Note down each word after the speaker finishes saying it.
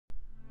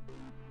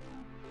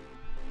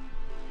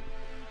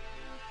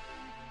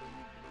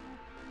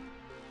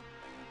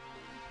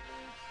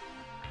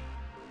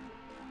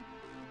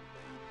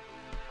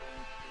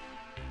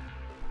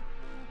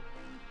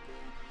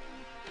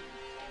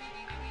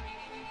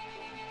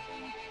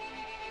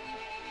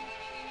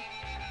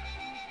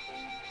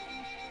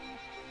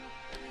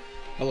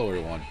Hello,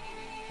 everyone.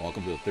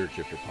 Welcome to the Third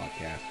Shifter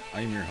Podcast.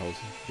 I am your host,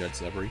 Jed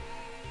Severy,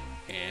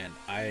 and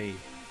I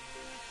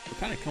am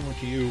kind of coming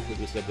to you with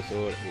this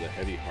episode with a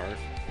heavy heart.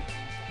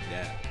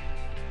 Yeah,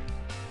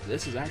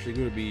 this is actually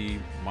going to be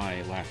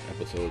my last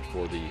episode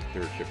for the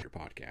Third Shifter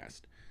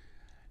Podcast,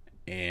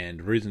 and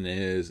the reason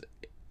is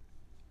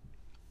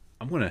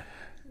I'm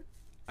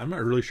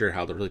not really sure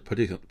how to really put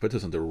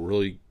this into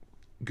really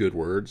good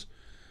words,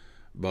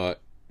 but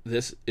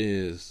this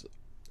is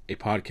a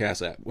podcast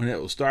that when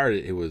it was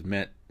started, it was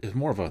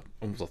more of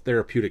almost a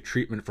therapeutic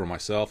treatment for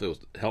myself. It was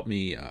help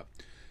me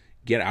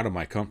get out of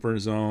my comfort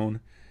zone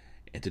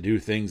and to do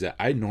things that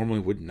I normally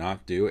would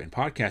not do. And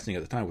podcasting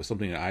at the time was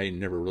something that I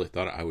never really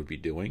thought I would be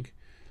doing.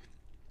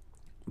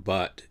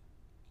 But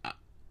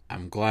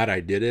I'm glad I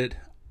did it.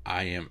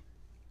 I am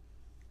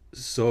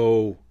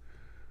so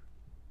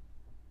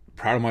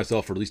proud of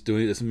myself for at least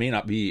doing it. This may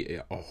not be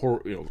a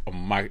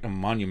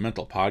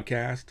monumental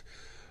podcast,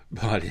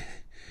 but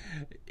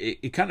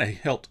it kind of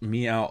helped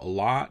me out a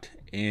lot,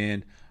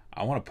 and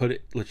I want to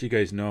let you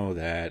guys know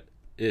that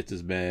it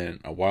has been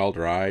a wild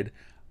ride.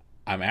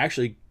 I'm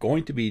actually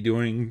going to be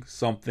doing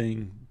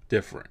something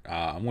different.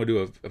 I'm going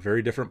to do a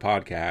very different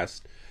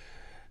podcast.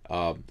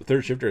 The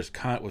Third Shifter has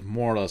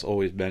more or less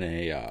always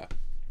been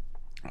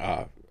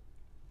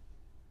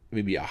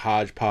maybe a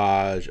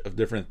hodgepodge of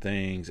different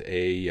things.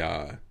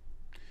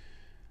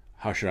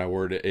 How should I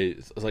word it?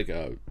 It's like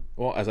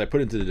as I put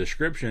into the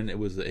description, it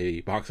was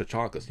a box of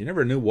chocolates. You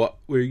never knew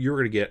where you were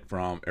going to get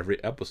from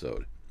every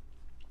episode.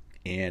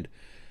 And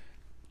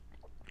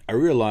I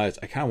realized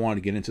I kind of wanted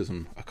to get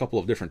into a couple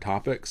of different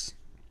topics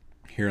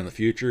here in the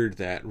future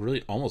that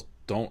really almost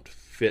don't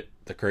fit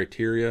the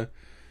criteria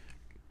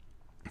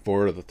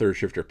for the Third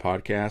Shifter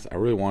Podcast. I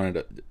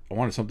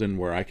wanted something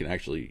where I can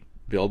actually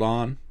build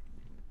on,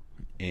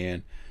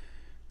 and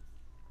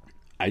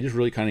I just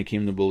really kind of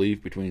came to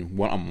believe between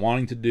what I'm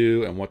wanting to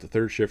do and what the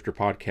Third Shifter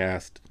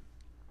Podcast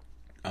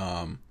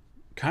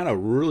kind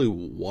of really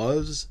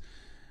was.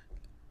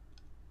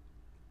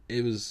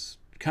 It was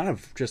kind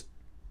of just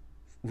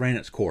ran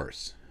its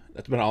course.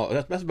 That's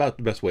about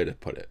the best way to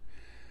put it.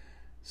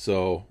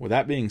 So with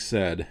that being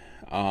said,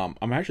 I'm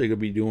actually going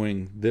to be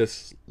doing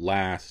this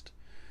last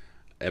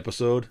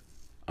episode.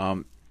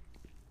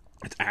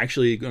 It's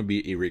actually going to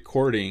be a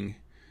recording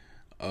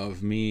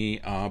of me.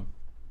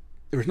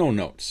 There's no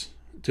notes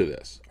to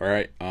this, all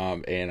right,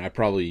 and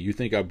you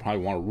think I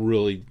probably want to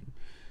really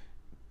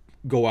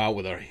go out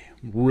with a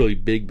really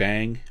big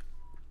bang,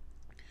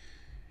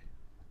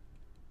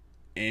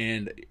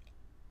 and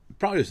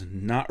probably is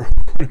not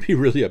going to be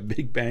really a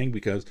big bang,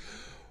 because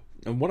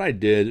what I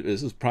did,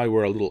 this is probably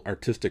where a little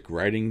artistic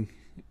writing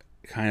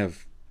kind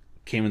of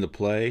came into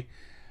play.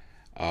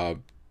 I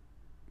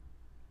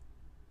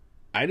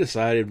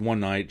decided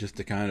one night just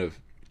to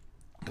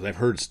because I've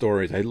heard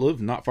stories. I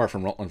live not far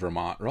from Rutland,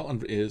 Vermont.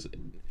 Rutland is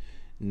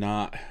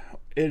not,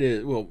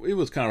 it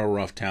was kind of a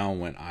rough town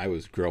when I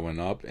was growing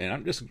up,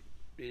 and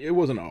it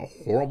wasn't a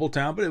horrible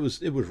town, but it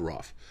was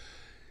rough.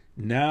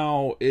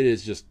 Now it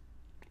is just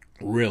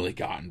really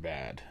gotten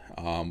bad,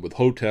 with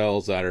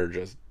hotels that are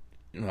just,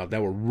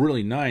 that were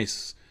really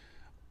nice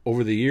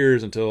over the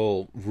years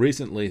until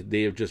recently.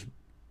 They have just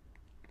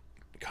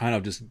kind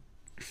of just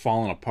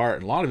fallen apart,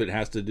 and a lot of it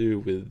has to do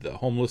with the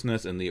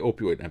homelessness and the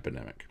opioid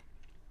epidemic,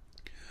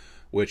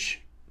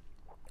 which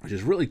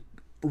is really,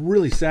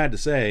 really sad to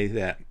say.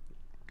 That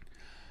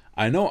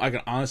I know I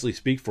can honestly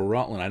speak for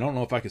Rutland. I don't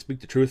know if I can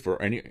speak the truth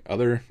for any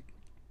other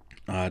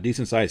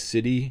decent sized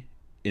city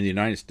in the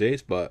United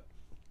States, but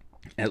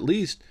at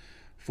least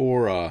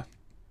for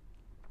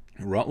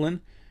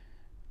Rutland,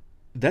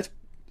 that's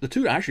the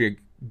two actually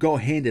go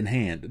hand in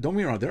hand. Don't get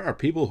me wrong, there are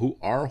people who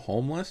are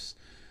homeless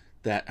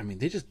that,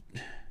 they just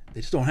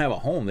don't have a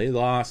home. They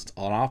lost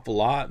an awful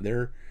lot.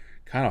 They're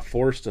kind of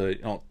forced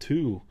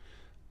to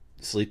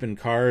sleep in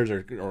cars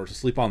or to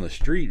sleep on the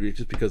street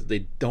just because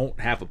they don't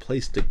have a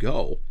place to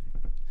go.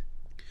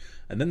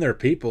 And then there are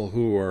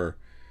people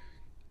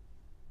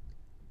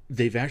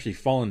they've actually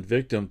fallen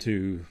victim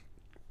to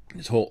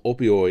this whole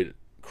opioid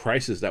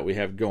crisis that we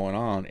have going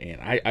on. And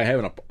I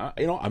haven't,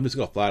 I'm just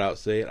going to flat out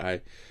say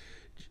it.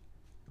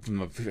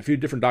 From a few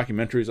different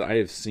documentaries I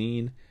have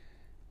seen,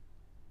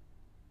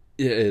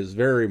 it is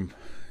very,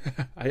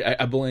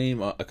 I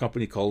blame a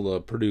company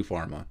called Purdue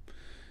Pharma.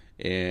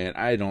 And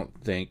I don't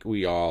think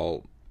we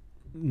all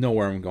know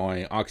where I'm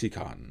going.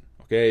 OxyContin.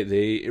 Okay,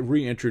 they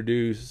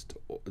reintroduced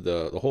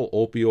the whole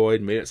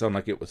opioid, made it sound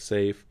like it was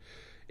safe.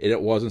 And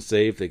it wasn't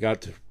safe. They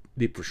got to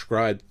be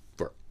prescribed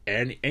for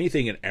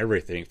anything and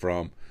everything,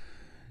 from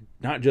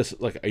not just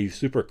like a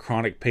super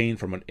chronic pain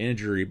from an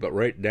injury, but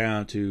right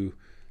down to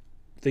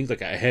things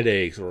like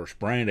headaches or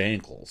sprained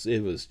ankles.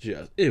 It was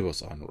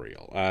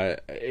unreal.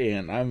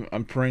 And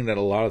I'm praying that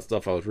a lot of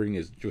stuff I was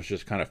reading was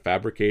just kind of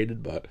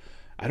fabricated, but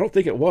I don't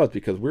think it was,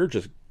 because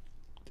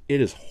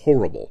it is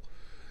horrible.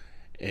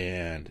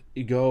 And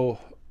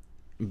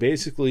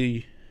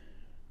basically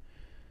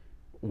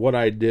what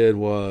I did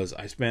was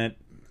I spent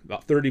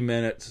about 30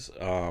 minutes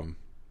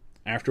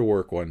after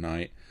work one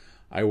night.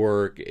 I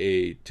work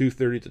a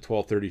 2:30 to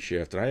 12:30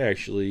 shift, and I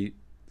actually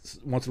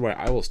once in a while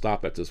I will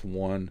stop at this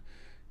one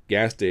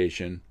gas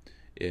station.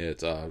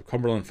 It's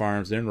Cumberland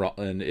Farms in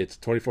Rutland. It's a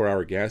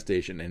 24-hour gas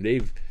station, and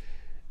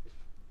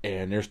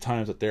there's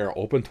times that they're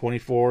open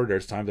 24.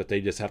 There's times that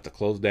they just have to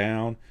close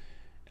down.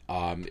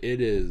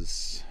 It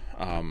is,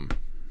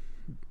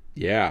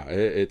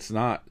 it's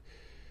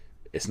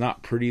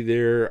not pretty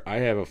there. I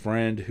have a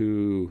friend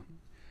who,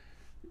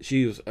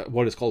 she's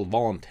what is called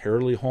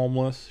voluntarily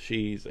homeless.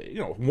 She's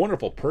a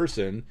wonderful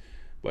person,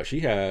 but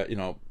she had,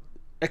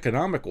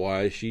 economic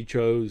wise, she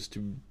chose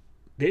to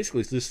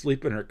basically just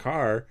sleep in her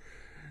car,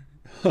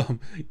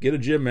 get a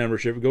gym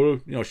membership, go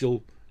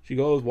to, she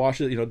goes,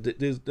 washes,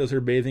 does her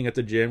bathing at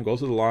the gym, goes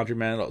to the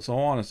laundromat, so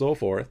on and so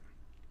forth,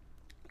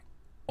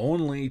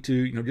 only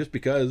to, just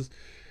because,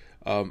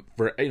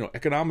 for,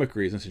 economic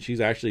reasons. And she's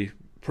actually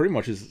pretty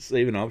much is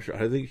saving up.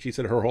 I think she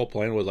said her whole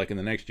plan was like in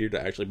the next year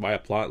to actually buy a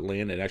plot of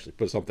land and actually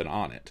put something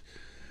on it.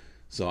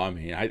 So, I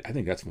mean, I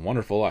think that's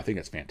wonderful. I think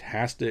that's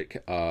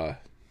fantastic. Yeah,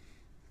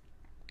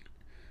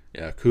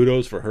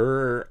 kudos for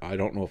her. I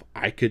don't know if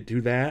I could do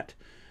that.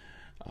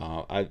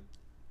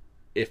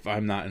 If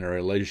I'm not in a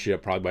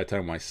relationship, probably by the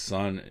time my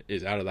son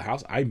is out of the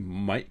house, I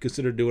might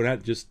consider doing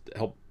that just to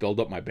help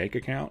build up my bank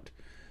account.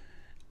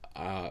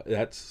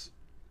 That's,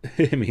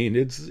 I mean,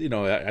 it's,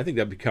 I think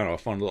that'd be kind of a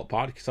fun little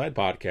side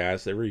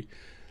podcast every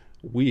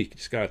week.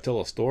 Just gotta tell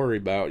a story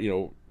about,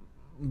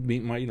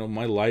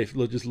 my life,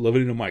 just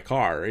living in my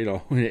car,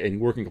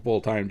 and working a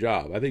full-time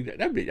job. I think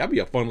that'd be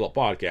a fun little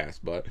podcast.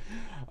 But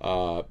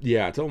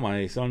until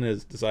my son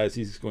decides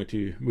he's going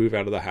to move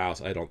out of the house,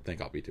 I don't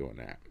think I'll be doing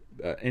that.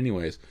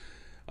 Anyways,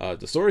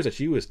 the stories that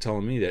she was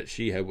telling me that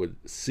she would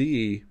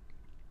see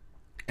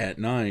at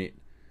night,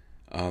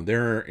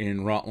 there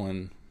in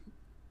Rutland,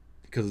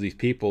 because these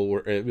people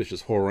it was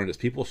just horrendous.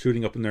 People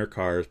shooting up in their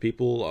cars,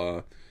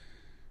 people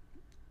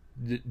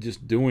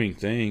just doing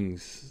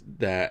things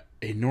that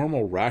a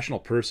normal, rational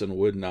person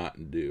would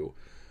not do.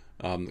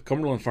 The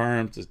Cumberland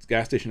Farms, this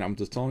gas station I'm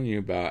just telling you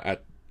about,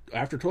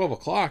 after 12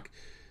 o'clock,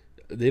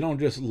 they don't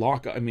just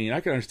lock. I mean,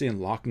 I can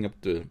understand locking up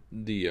the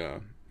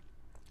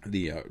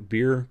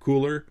beer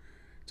cooler,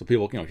 so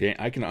people,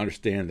 I can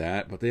understand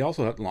that. But they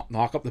also have to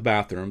lock up the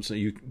bathroom. So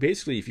you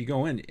basically, if you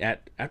go in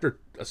after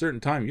a certain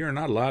time, you're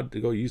not allowed to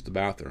go use the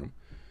bathroom,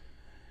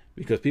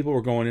 because people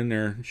were going in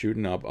there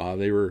shooting up.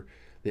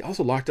 They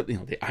also locked up,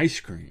 the ice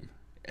cream,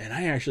 and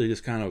I actually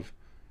just kind of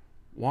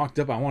walked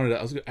up. I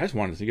just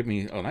wanted to get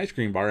me an ice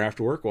cream bar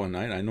after work one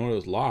night. I know it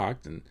was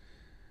locked, and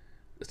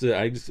so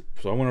I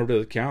went over to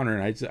the counter,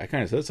 and I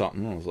kind of said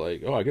something. I was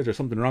like, "Oh, I guess there's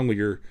something wrong with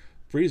your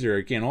freezer.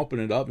 You can't open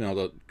it up,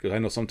 because I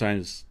know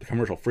sometimes the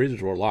commercial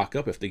freezers will lock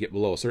up if they get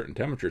below a certain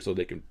temperature, so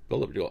they can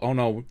build up." You go, "Oh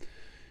no,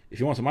 if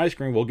you want some ice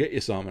cream, we'll get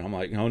you some." And I'm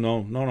like, no,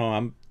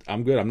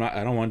 I'm good.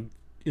 I don't want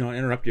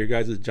interrupt your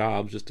guys'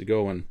 jobs just to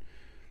go and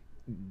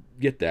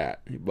get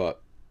that.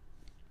 But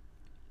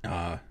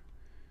I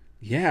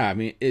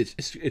mean,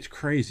 it's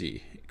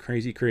crazy.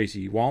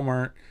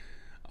 Walmart,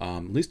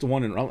 at least the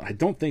one in Rutland, I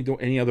don't think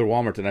any other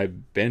Walmart that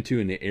I've been to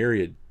in the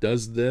area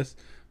does this,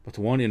 but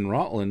the one in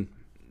Rutland,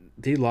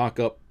 they lock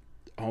up,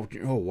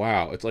 oh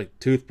wow, it's like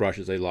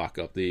toothbrushes. They lock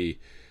up the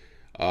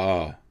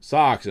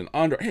socks and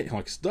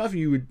like stuff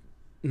you would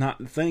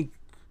not think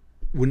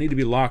would need to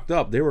be locked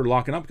up. They were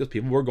locking up because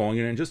people were going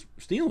in and just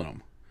stealing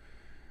them.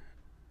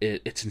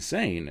 It's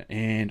insane.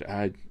 And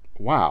I'm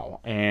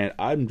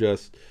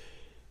just,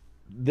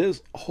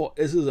 this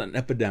is an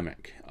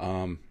epidemic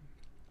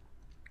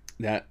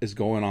that is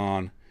going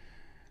on.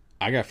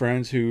 I got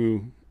friends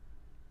who,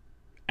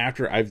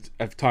 after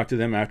I've talked to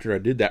them after I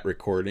did that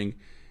recording,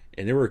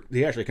 and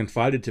they actually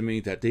confided to me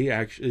that they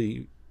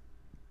actually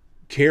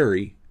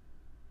carry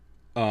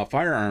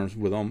firearms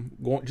with them,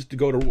 just to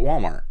go to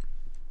Walmart,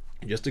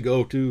 just to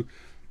go to,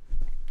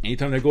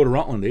 anytime they go to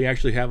Rutland, they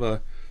actually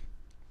have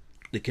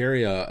they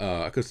carry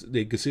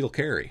they conceal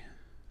carry,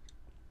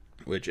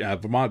 which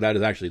Vermont, that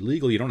is actually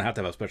legal. You don't have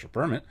to have a special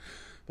permit,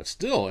 but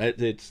still,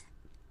 it's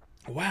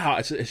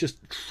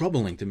just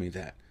troubling to me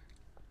that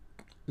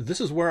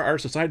this is where our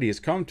society has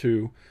come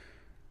to,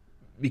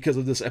 because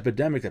of this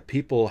epidemic, that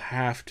people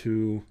have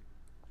to,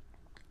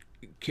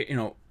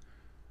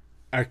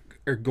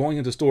 are going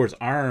into stores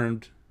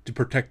armed to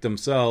protect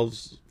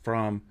themselves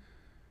from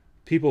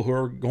people who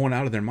are going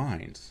out of their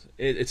minds.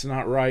 It's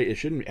not right. It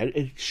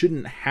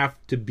shouldn't have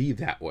to be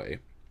that way.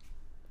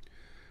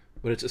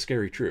 But it's a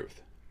scary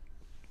truth.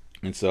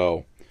 And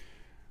so,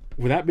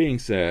 with that being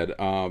said,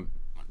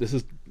 this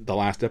is the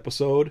last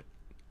episode.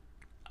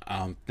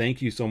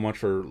 Thank you so much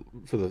for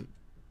the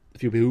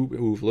few people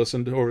who've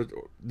listened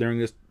during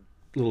this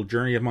little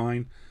journey of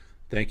mine.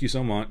 Thank you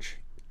so much.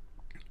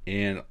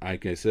 And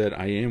like I said,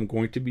 I am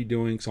going to be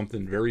doing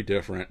something very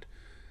different.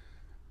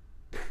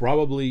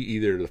 Probably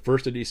either the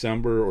 1st of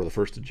December or the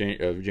 1st of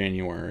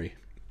January.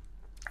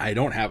 I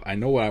know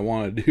what I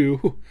want to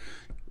do.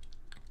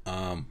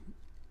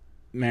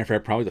 Matter of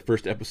fact, probably the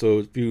first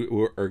episode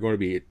are going to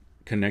be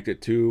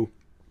connected to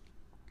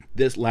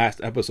this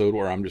last episode,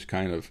 where I'm just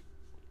kind of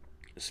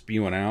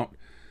spewing out,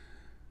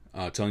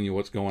 telling you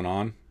what's going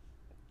on.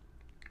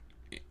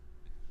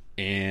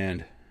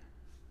 And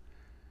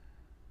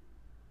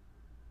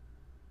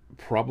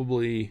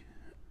probably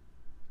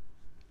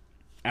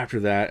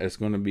after that, it's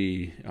going to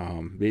be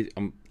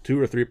 2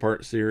 or 3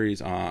 part series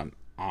on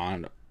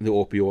the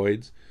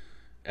opioids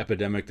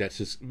epidemic. That's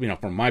just,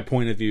 from my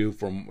point of view.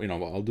 From,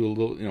 I'll do a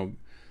little,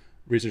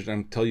 research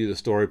and tell you the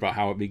story about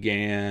how it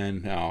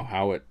began,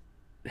 how it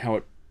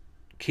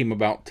came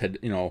about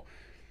to,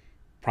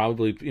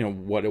 probably,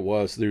 what it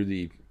was through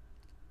the,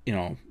 you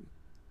know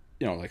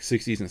like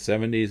 60s and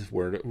 70s,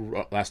 where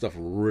that stuff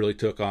really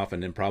took off,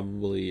 and then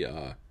probably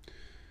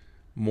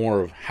more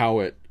of how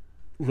it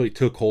really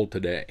took hold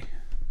today.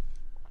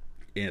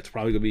 And it's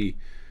probably going to be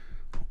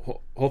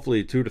hopefully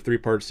a 2 to 3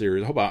 part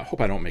series. I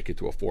hope I don't make it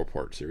to a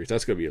 4-part series.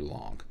 That's going to be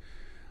long.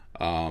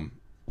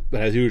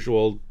 But as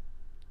usual,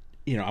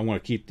 I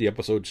want to keep the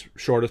episodes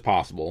short as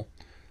possible.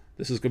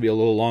 This is going to be a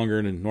little longer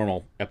than a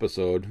normal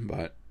episode,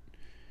 but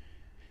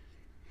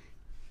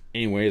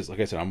anyways,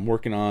 like I said, I'm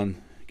working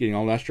on getting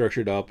all that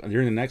structured up. And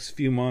during the next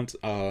few months,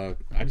 I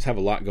just have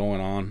a lot going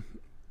on.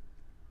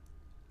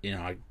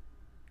 I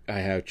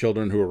have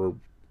children who are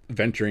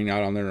venturing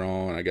out on their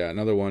own. I got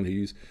another one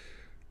who's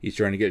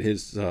trying to get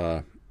his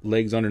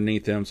legs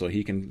underneath him so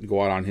he can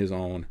go out on his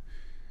own.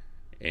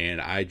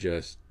 And I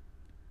just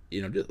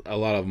a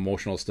lot of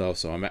emotional stuff.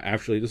 So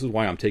this is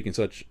why I'm taking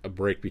such a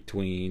break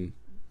between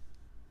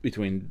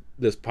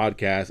this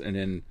podcast and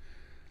then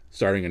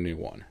starting a new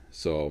one.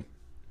 So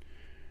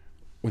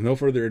with no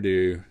further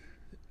ado,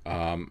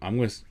 I'm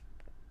going to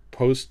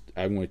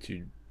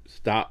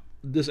stop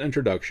this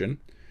introduction,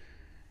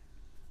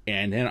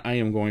 and then I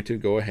am going to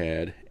go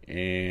ahead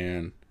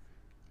and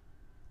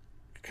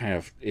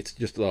it's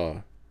just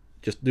do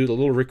the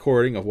little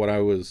recording of what I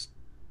was.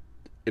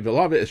 If a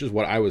lot of it is just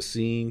what I was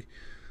seeing.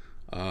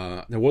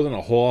 There wasn't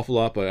a whole awful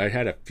lot, but I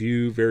had a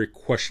few very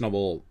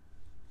questionable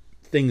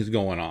things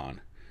going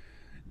on.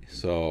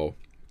 So,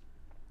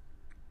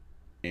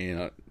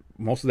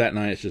 most of that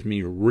night it's just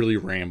me really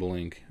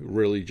rambling,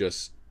 really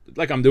just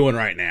like I'm doing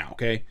right now.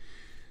 Okay,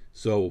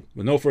 so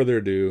with no further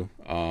ado,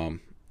 I'm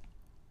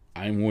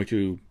going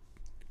to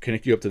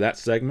connect you up to that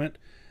segment,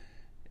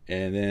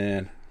 and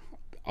then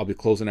I'll be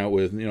closing out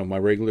with my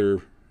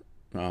regular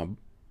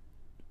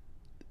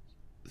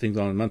things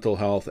on mental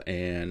health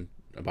and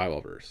a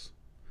Bible verse.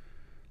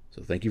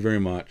 So thank you very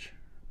much.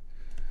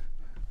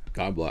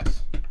 God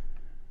bless.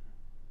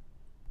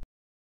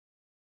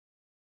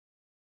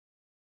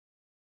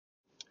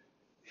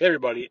 Hey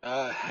everybody,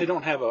 I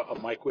don't have a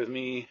mic with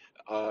me,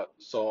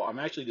 so I'm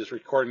actually just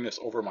recording this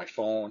over my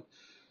phone.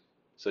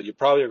 So you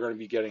probably are going to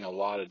be getting a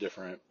lot of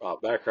different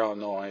background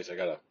noise. I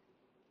got a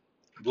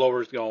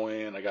blowers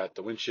going, I got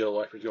the windshield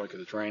wipers going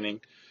because it's raining.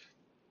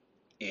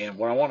 And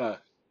what I want to,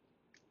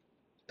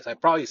 as I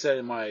probably said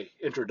in my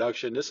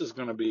introduction, this is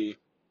going to be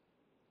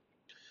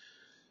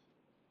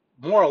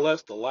more or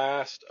less the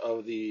last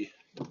of the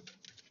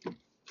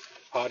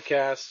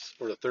podcasts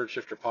for the Third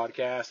Shifter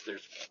podcast.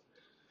 There's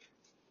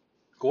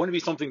going to be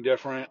something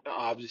different,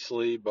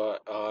 obviously,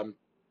 but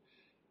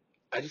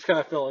I just kind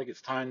of feel like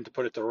it's time to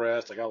put it to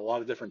rest. I got a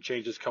lot of different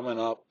changes coming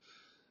up.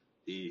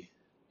 It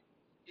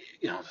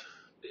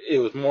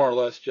was more or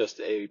less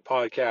just a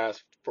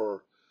podcast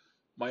for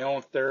my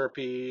own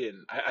therapy,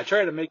 and I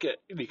try to make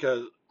it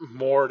because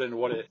more than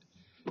what to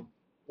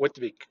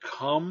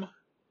become.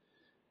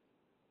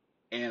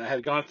 And I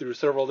had gone through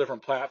several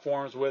different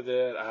platforms with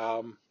it,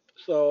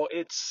 so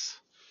it's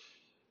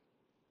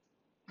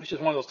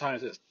just one of those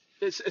times.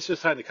 It's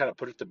just time to kind of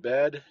put it to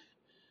bed.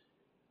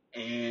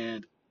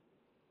 And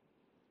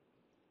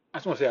I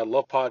just want to say I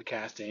love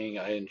podcasting.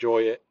 I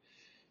enjoy it.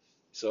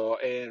 So,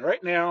 and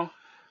right now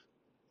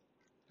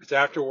it's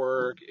after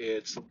work.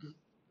 It's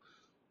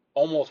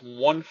almost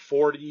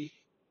 1:40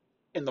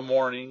 in the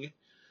morning.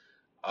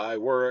 I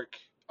work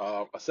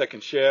a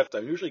second shift. I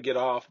usually get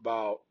off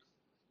about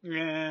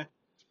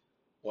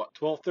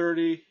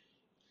 12:30,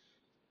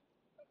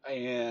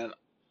 and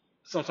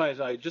sometimes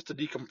just to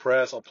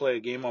decompress, I'll play a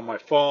game on my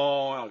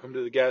phone. I'll come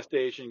to the gas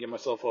station, get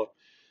myself a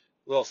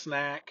little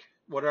snack,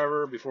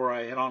 whatever, before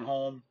I head on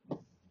home.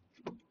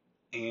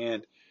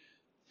 And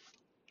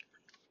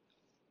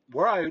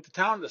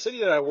the city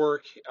that I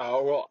work,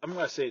 well, I'm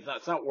going to say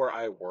it's not where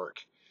I work.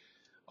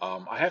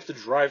 I have to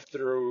drive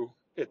through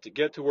it to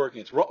get to work,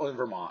 and it's Rutland,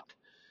 Vermont.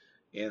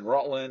 In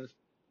Rutland,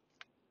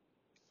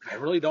 I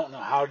really don't know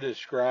how to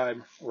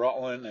describe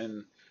Rutland,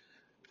 and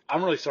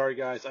I'm really sorry,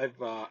 guys. I've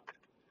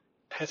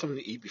had something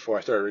to eat before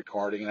I started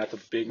recording, and that's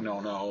a big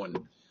no-no.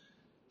 And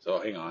so,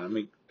 hang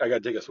on. I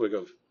got to take a swig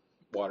of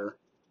water.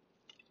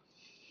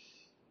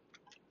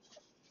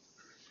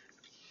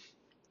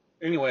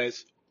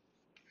 Anyways,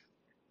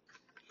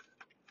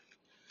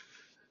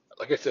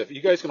 like I said, if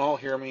you guys can all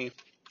hear me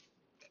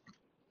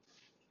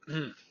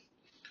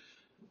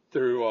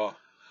through all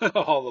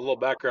the little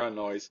background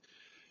noise,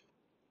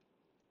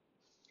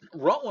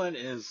 Rutland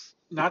is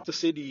not the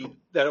city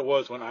that it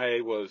was when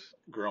I was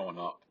growing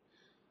up.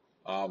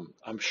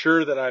 I'm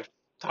sure that I've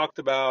talked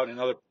about in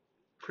other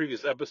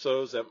previous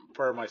episodes that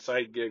part of my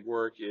side gig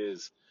work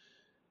is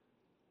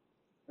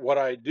what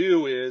I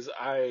do is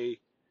I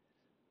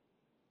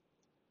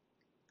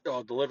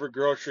deliver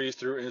groceries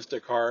through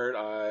Instacart.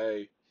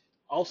 I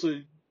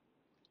also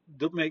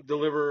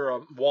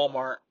deliver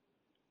Walmart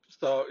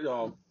stuff,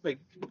 make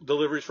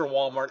deliveries from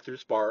Walmart through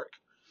Spark.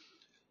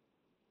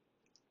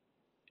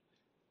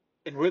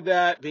 And with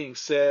that being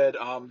said,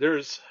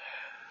 there's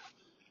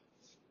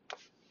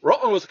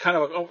Rutland was kind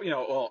of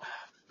well,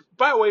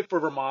 by the way, for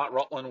Vermont,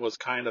 Rutland was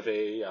kind of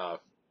a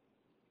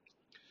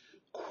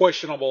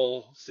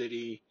questionable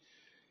city.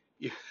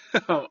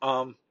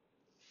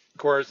 Of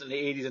course, in the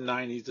 80s and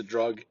 90s,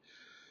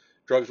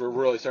 drugs were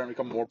really starting to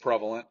become more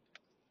prevalent,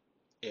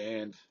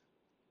 and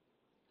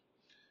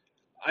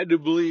I do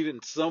believe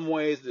in some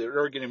ways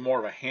they're getting more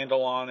of a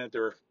handle on it.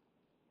 They're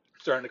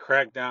starting to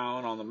crack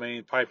down on the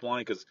main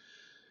pipeline because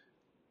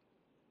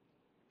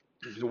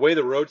the way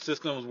the road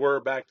systems were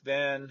back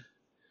then,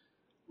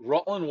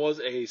 Rutland was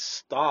a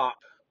stop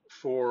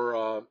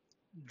for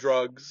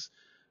drugs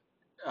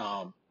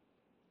um,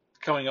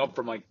 coming up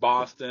from like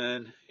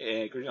Boston,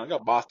 and you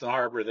got Boston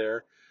Harbor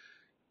there.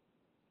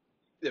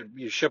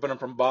 You're shipping them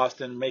from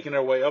Boston, making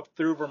their way up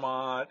through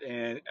Vermont,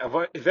 and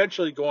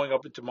eventually going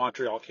up into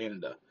Montreal,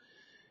 Canada.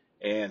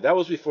 And that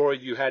was before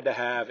you had to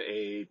have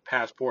a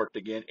passport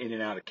to get in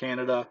and out of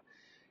Canada.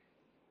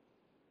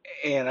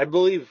 And I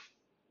believe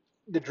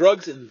the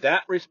drugs in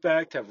that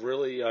respect have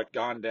really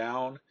gone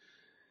down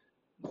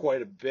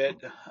quite a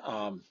bit.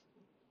 Um,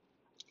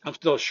 I'm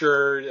still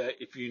sure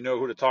that if you know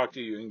who to talk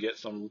to, you can get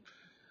some,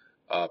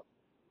 uh,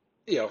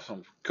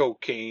 some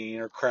cocaine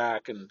or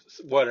crack and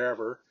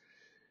whatever.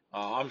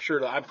 I'm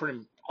sure that I'm pretty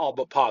all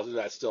but positive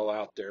that's still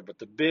out there. But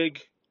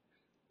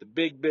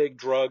big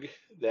drug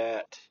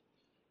that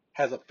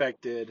has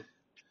affected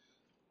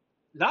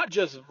not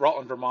just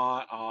Rutland,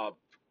 Vermont,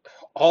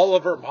 all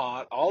of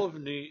Vermont, all of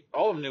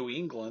New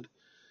England,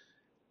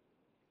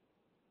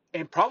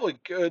 and probably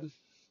good,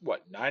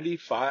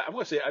 95. I'm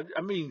going to say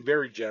I'm being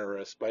very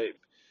generous by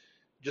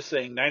just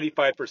saying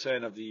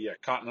 95% of the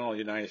continental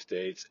United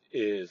States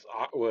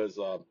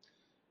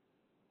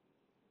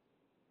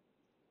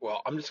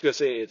well, I'm just going to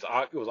say it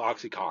was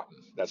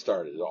OxyContin that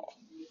started it all,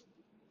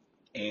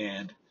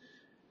 and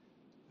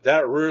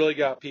that really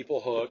got people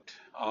hooked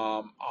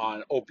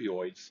on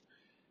opioids.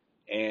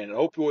 And an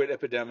opioid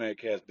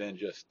epidemic has been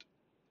just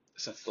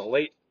since the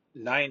late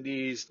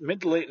 90s,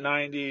 mid to late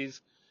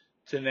 90s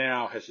to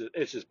now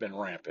it's just been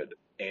rampant.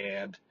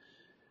 And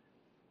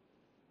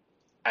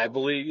I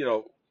believe,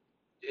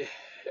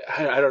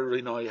 I don't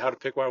really know how to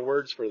pick my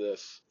words for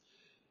this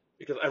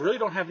because I really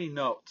don't have any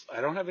notes.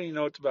 I don't have any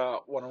notes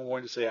about what I'm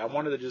going to say. I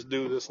wanted to just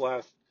do this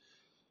last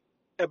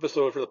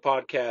episode for the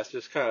podcast,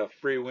 just kind of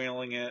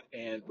freewheeling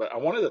it, but I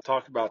wanted to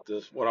talk about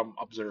this, what I'm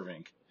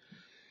observing.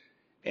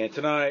 And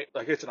tonight,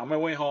 like I said, on my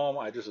way home,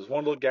 there's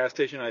one little gas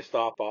station I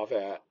stop off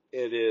at.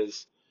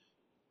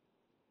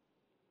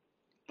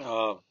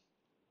 Uh,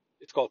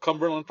 it's called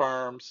Cumberland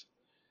Farms.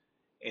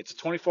 It's a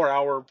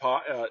 24-hour.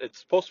 It's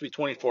supposed to be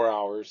 24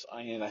 hours,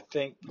 and I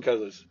think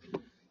because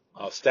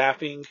of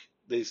staffing,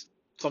 they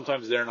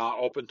sometimes they're not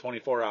open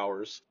 24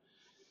 hours.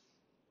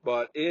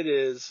 But it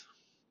is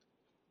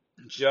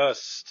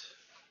just,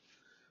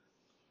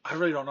 I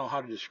really don't know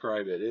how to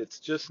describe it. It's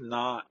just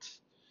not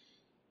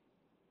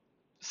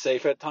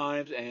safe at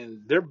times,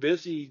 and they're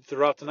busy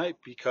throughout the night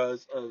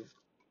because of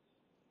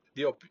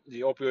the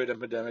opioid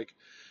epidemic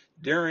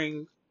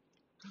during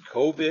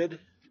COVID.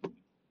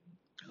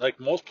 Like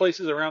most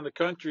places around the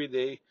country,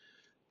 they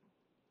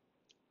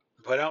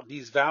put out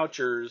these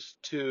vouchers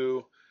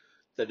to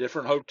the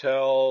different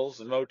hotels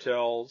and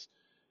motels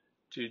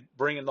to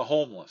bring in the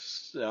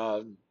homeless,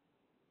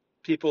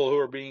 people who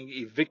are being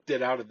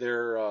evicted out of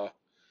their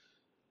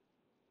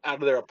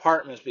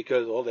apartments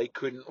because they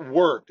couldn't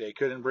work, they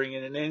couldn't bring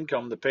in an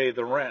income to pay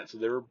the rent,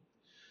 so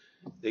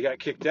they got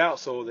kicked out.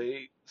 So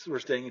they were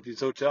staying at these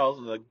hotels,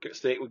 and the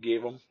state would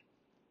give them,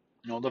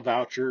 the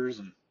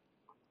vouchers,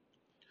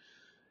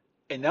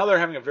 and now they're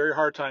having a very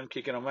hard time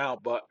kicking them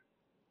out. But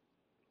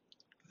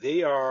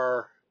they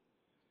are,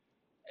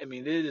 I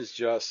mean, it is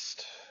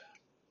just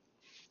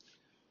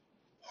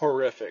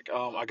horrific.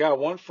 I got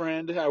one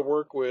friend I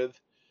work with.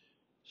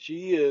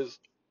 She's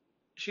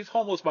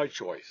homeless by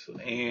choice,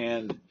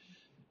 and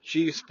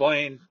she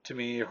explained to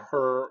me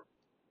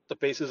the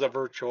basis of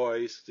her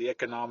choice, the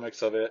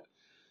economics of it,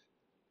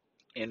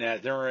 and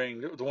that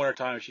during the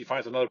wintertime she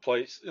finds another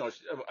place,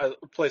 a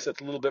place that's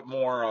a little bit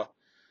more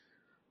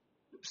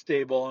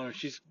stable, and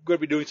she's going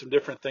to be doing some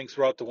different things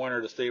throughout the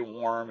winter to stay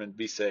warm and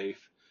be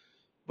safe.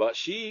 But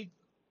she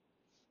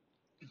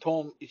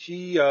told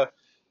the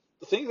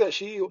thing that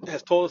she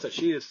has told us that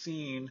she has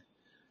seen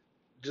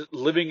just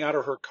living out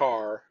of her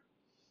car.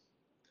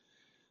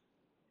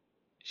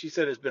 She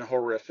said it's been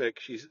horrific.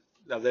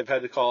 Now they've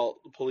had to call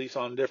the police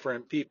on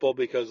different people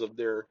because of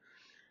the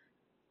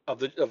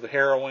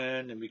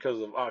heroin and because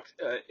of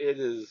it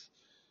is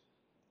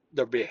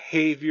their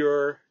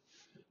behavior.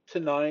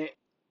 Tonight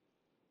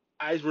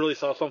I really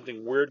saw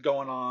something weird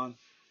going on,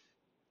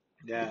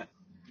 that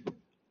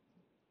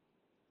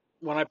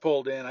when I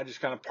pulled in, I just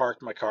kind of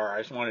parked my car. I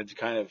just wanted to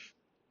kind of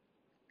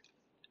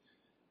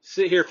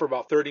sit here for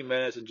about 30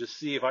 minutes and just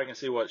see if I can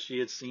see what she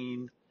had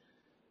seen,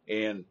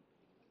 and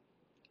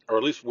or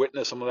at least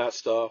witness some of that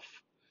stuff.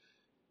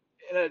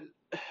 And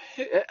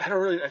I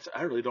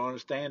really don't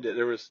understand it.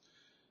 There was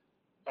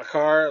a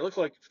car. It looked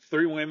like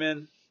three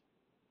women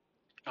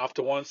off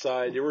to one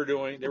side. They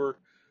were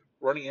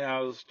running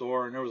out of the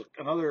store, and there was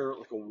another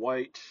like a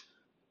white,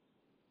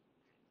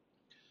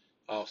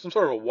 some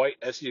sort of a white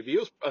SUV. It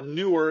was a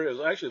newer. It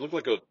was actually looked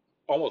like it was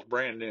almost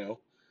brand new.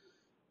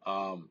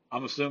 I'm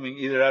assuming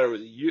either that or it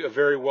was a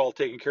very well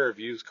taken care of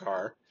used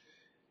car.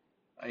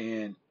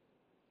 And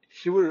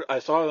I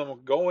saw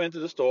them go into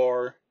the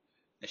store,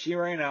 and she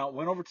ran out,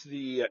 went over to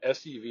the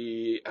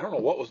SUV. I don't know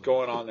what was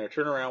going on there.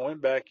 Turned around,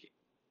 went back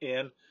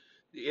in.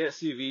 The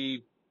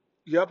SUV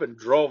up and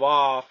drove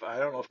off. I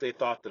don't know if they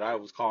thought that I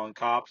was calling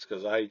cops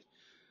because as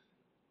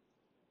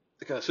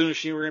soon as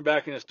she ran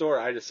back in the store,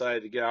 I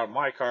decided to get out of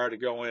my car to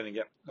go in and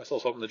get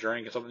myself something to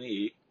drink and something to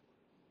eat.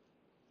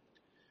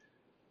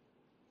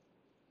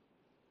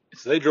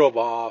 So they drove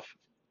off.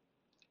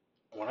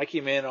 When I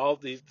came in,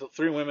 the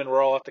three women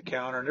were all at the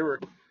counter, and there were,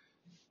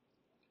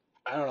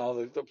 I don't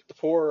know, the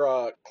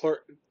poor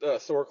clerk,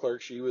 store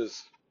clerk.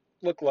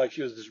 Looked like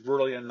she was just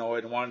really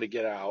annoyed and wanted to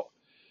get out.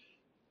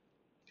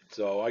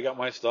 So I got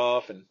my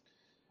stuff, and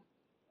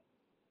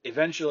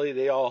eventually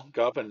they all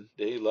got up and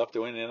they left. They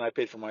went in, and I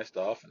paid for my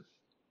stuff. And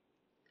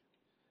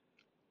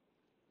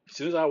as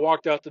soon as I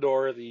walked out the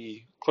door,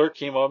 the clerk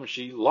came up and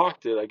she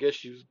locked it. I guess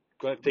she was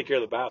going to take care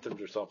of the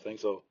bathrooms or something.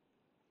 So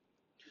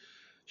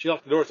she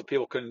locked the door so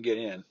people couldn't get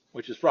in,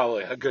 which is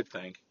probably a good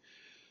thing.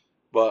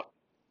 But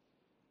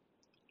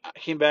I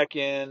came back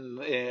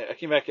in, and I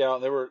came back out,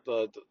 and there were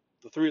the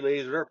three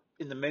ladies were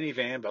in the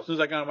minivan. But as soon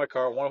as I got in my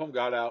car, one of them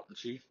got out, and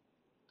she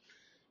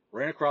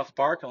ran across the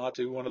parking lot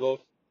to one of those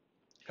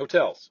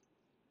hotels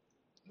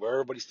where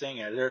everybody's staying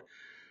at. They're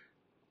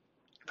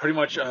pretty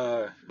much,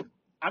 I'm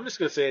just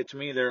going to say it, to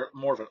me, they're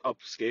more of an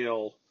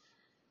upscale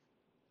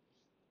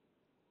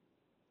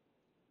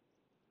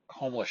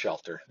homeless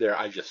shelter. There,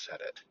 I just said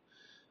it.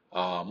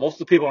 Most of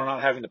the people are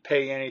not having to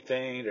pay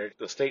anything.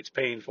 The state's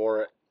paying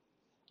for it.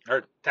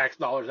 Our tax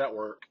dollars at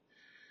work.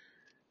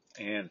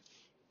 And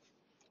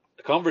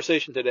the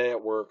conversation today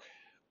at work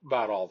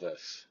about all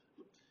this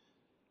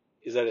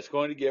is that it's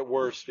going to get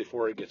worse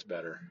before it gets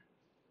better.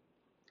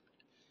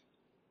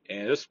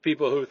 And there's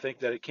people who think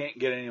that it can't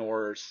get any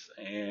worse.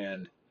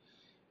 And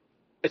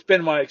it's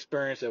been my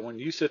experience that when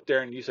you sit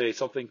there and you say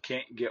something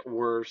can't get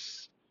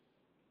worse,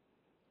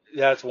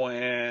 that's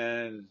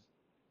when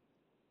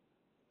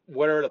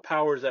whatever the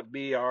powers that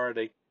be are,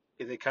 they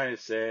kind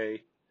of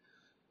say,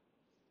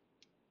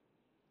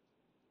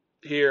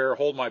 "Here,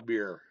 hold my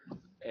beer."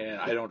 And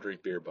I don't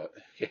drink beer, but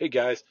hey,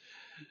 guys,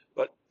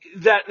 but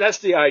that's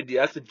the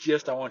idea. That's the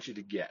gist I want you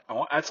to get.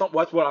 That's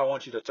what I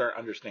want you to start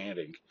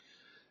understanding.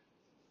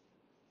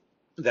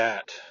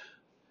 That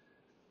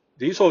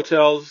these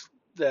hotels,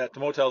 that the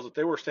motels that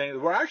they were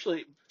staying were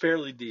actually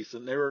fairly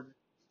decent. They were,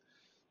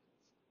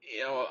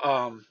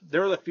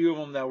 there were a few of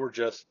them that were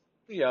just,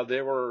 they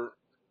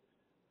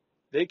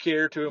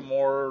catered to a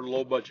more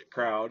low budget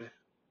crowd.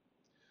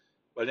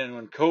 But then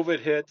when COVID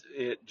hit,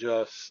 it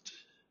just,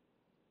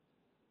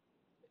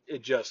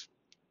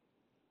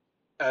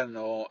 I don't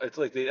know. It's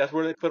like that's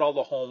where they put all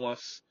the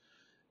homeless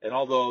and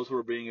all those who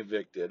were being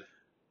evicted.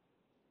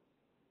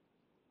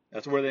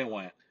 That's where they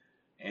went.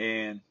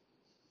 And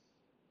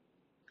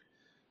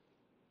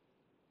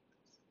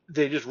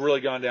they just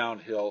really gone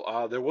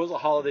downhill. There was a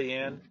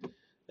Holiday Inn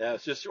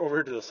that's just over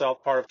here to the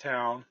south part of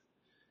town.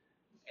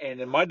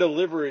 And in my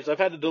deliveries, I've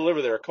had to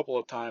deliver there a couple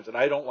of times, and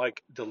I don't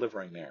like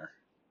delivering there.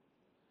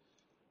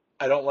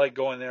 I don't like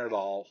going there at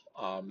all.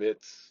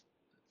 It's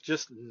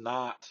just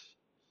not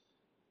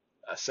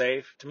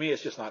safe. To me,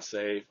 it's just not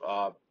safe.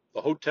 The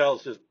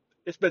hotel's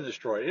it's been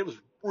destroyed. It was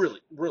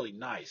really, really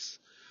nice.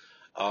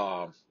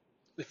 Um,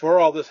 Before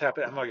all this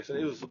happened, like I said,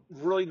 it was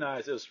really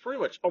nice. It was pretty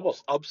much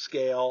almost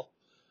upscale.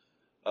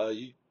 Uh,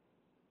 you,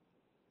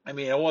 I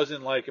mean, it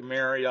wasn't like a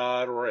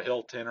Marriott or a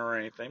Hilton or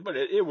anything, but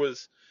it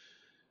was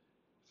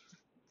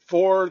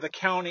for the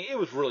county. It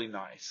was really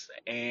nice,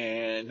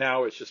 and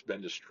now it's just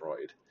been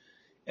destroyed.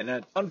 And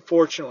then,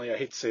 unfortunately, I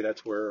hate to say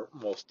that's where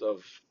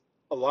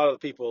a lot of the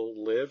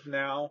people live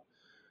now.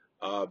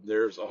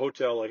 There's a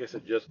hotel, like I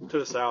said, just to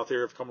the south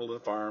here of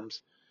Cumberland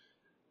Farms.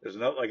 There's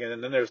another,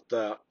 and then there's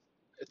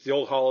it's the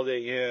old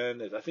Holiday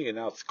Inn. I think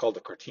now it's called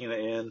the Cortina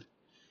Inn.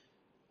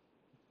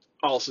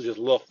 Also, just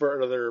a little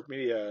further,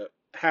 maybe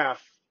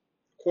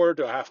quarter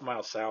to a half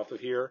mile south of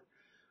here.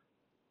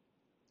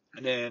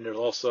 And then there's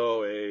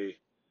also a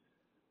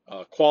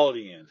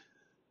Quality Inn,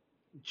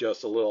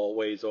 just a little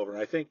ways over.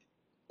 And I think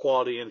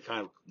Quality Inn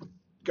kind of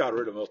got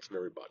rid of most of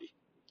everybody.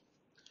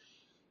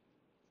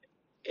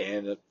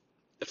 And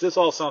if this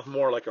all sounds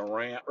more like a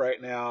rant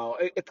right now,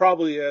 it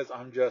probably is.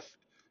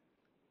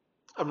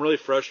 I'm really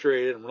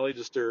frustrated. I'm really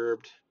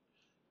disturbed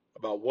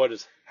about what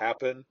has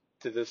happened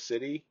to this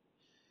city.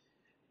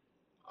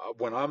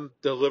 When I'm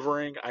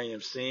delivering, I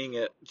am seeing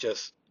it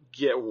just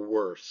get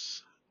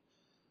worse.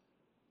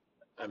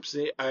 I've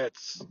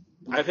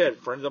had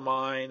friends of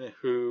mine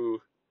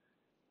who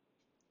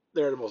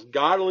they're the most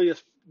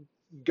godliest,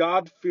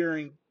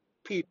 God-fearing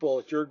people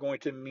that you're going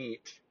to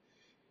meet.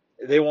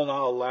 They will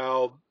not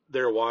allow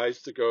they're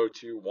wise to go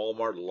to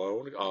Walmart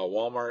alone.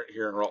 Walmart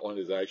here in Rutland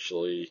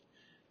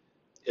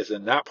is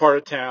in that part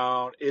of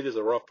town. It is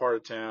a rough part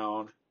of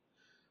town.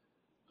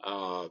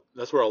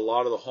 That's where a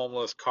lot of the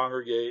homeless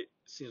congregate.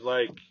 Seems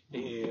like,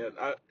 and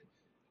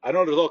I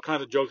know there's all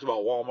kinds of jokes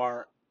about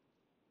Walmart,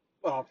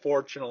 but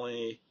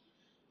unfortunately,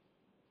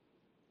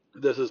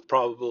 this is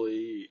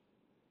probably,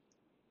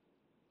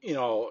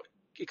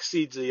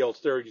 exceeds the old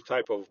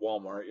stereotype of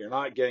Walmart. You're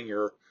not getting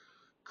your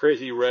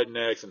crazy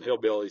rednecks and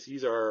hillbillies.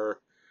 These are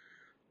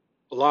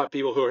a lot of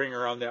people who are hanging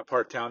around that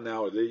part of town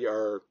now. They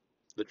are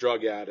the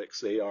drug addicts.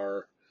 They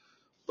are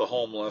the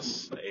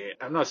homeless.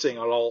 I'm not saying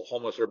all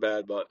homeless are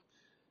bad, but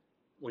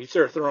when you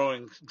start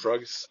throwing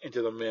drugs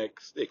into the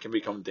mix, it can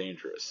become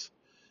dangerous.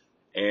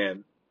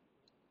 And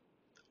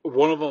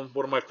one of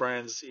my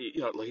friends,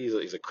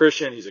 he's a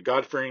Christian, he's a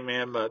God-fearing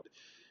man, but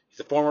he's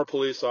a former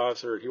police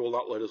officer. He will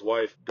not let his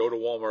wife go to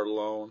Walmart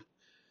alone.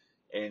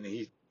 And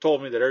he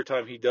told me that every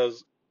time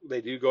they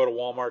do go to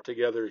Walmart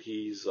together,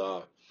 he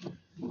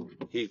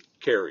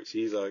carries.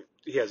 He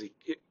has a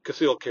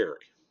concealed carry,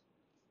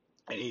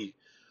 and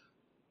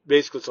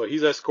so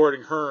he's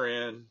escorting her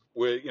in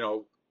with,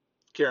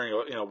 carrying,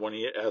 when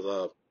he has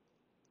a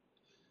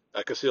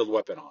concealed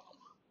weapon on him.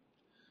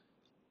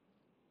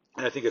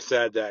 And I think it's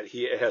sad that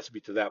it has to be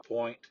to that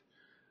point.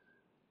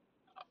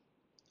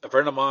 A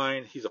friend of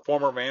mine, he's a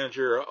former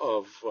manager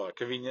of a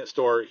convenience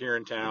store here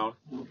in town,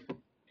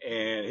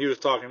 and he was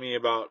talking to me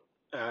about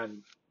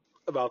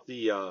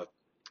the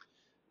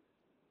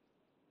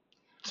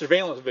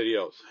surveillance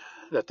videos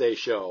that they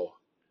show,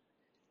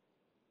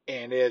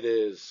 and it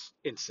is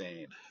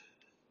insane.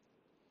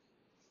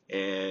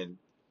 And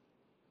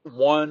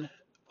one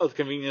of the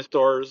convenience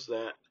stores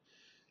that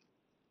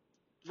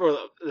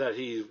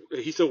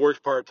he still works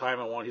part time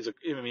at one. Him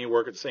and me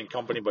work at the same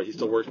company, but he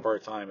still works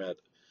part time at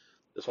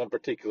this one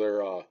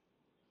particular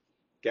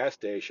gas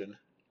station.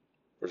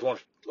 This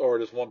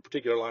one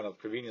particular line of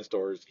convenience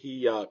stores.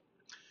 He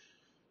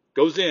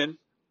goes in,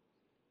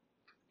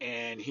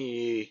 and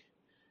they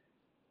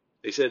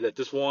said that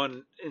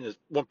in this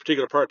one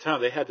particular part of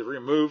town, they had to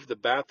remove the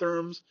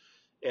bathrooms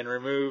and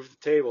remove the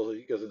tables,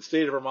 because in the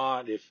state of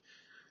Vermont,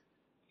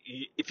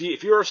 if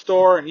you're a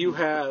store and you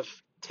have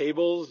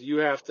tables, you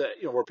have to,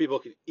 where people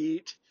can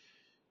eat,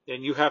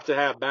 then you have to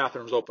have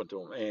bathrooms open to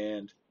them.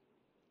 And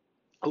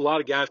a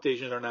lot of gas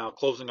stations are now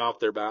closing off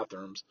their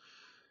bathrooms.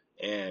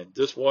 And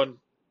this one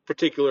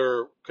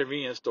particular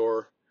convenience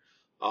store,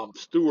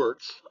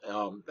 Stewart's,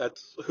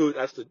 that's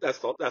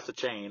the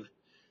chain,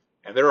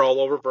 and they're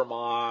all over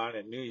Vermont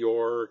and New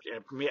York,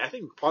 and I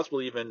think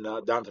possibly even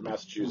down to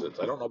Massachusetts.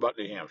 I don't know about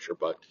New Hampshire,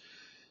 but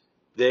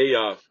they,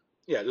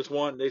 this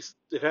one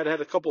they've had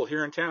a couple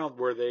here in town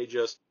where they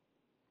just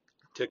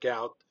took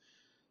out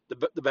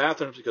the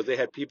bathrooms because they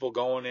had people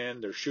going in,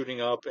 they're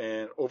shooting up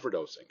and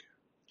overdosing.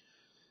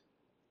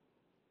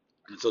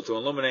 And so to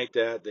eliminate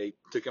that, they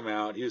took him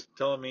out. He was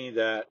telling me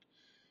that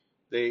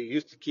they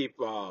used to keep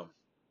a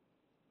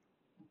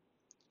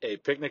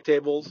picnic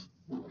tables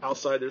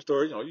outside their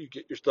stores. You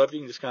get your stuff, you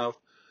can just kind of,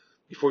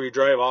 before you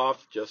drive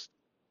off, just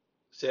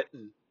sit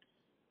and,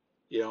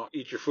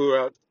 eat your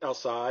food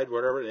outside,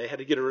 whatever. And they had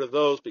to get rid of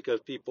those because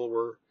people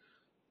were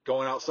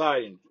going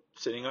outside and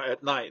sitting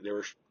at night. They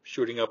were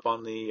shooting up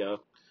on these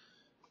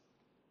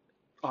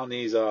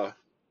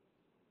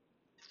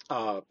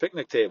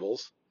picnic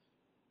tables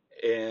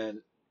and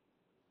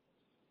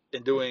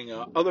doing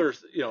other,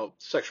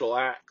 sexual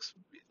acts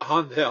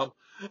on them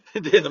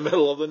in the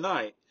middle of the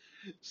night.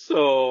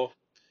 So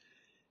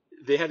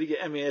they had to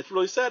get. I mean, it's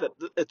really sad.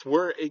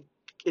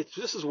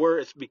 This is where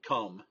it's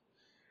become.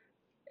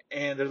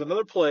 And there's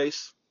another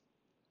place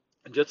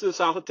just to the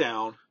south of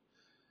town.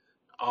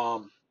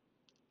 Um,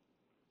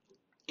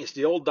 it's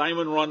the old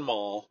Diamond Run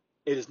Mall.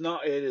 It is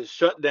not. It is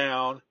shut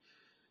down.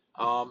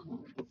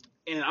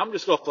 And I'm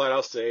just gonna flat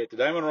out say it. The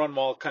Diamond Run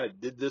Mall kind of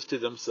did this to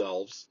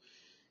themselves.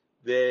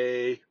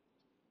 They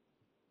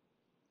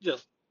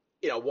just,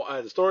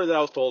 the story that I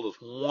was told is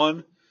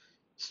one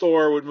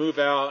store would move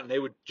out and they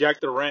would jack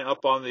the rent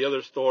up on the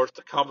other stores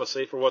to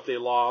compensate for what they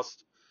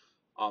lost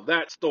on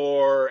that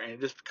store, and it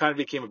just kind of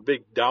became a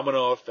big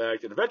domino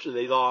effect. And eventually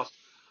they lost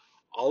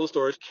all the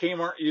stores.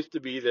 Kmart used to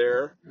be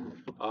there.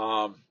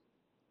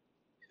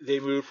 They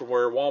moved from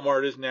where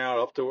Walmart is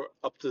now up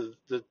to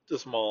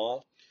this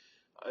mall,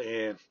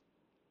 and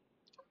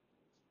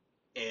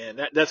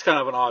that's kind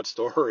of an odd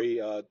story.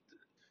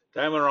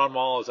 Diamond Run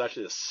Mall is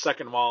actually the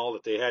second mall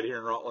that they had here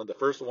in Rutland. The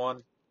first one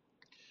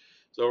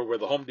is over where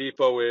the Home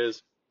Depot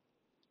is,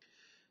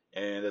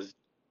 and as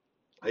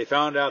they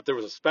found out there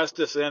was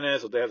asbestos in it,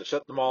 so they had to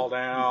shut the mall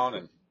down.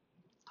 And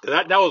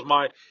that was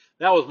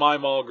my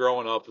mall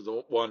growing up, was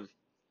the one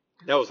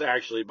that was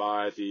actually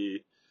by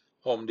the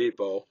Home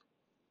Depot.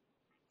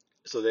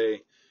 So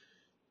they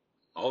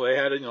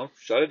had to,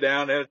 shut it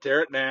down, they had to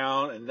tear it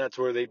down, and that's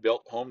where they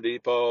built Home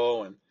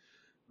Depot and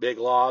Big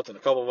Lots and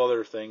a couple of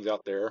other things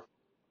out there.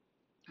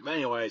 But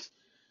anyways,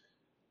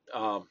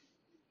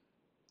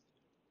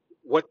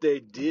 what they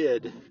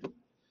did,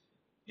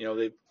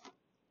 the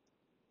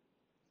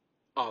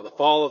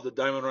fall of the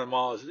Diamond Run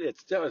Mall,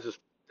 that was just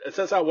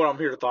that's not what I'm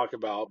here to talk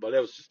about, but it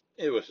was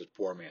just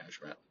poor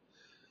management.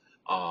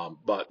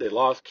 But they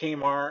lost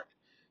Kmart.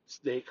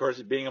 They, of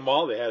course, being a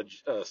mall, they had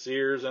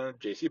Sears and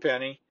J.C.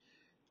 Penney,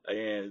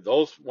 and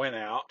those went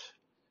out.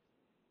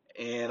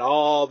 And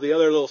all the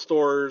other little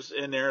stores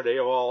in there, they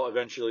all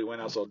eventually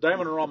went out. So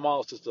Diamond and Run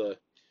Mall is just a.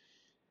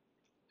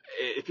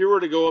 If you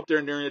were to go up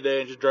there during the day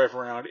and just drive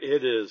around,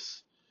 it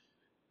is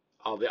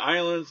the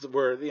islands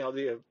where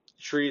the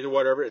trees or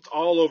whatever. It's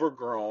all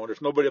overgrown.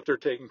 There's nobody up there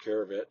taking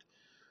care of it.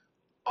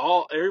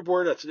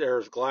 Everywhere that's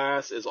there's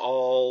glass is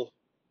all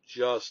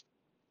just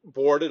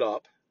boarded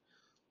up.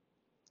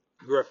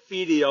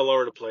 Graffiti all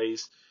over the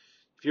place.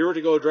 If you were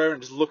to go drive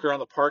and just look around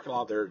the parking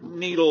lot, there are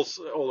needles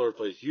all over the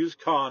place. Use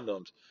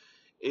condoms.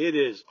 It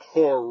is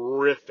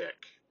horrific.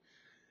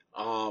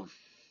 Um,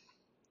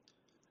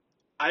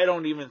 I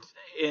don't even.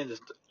 And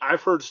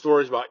I've heard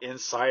stories about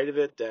inside of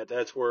it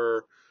that's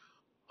where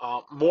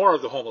more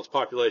of the homeless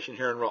population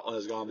here in Rutland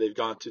has gone. They've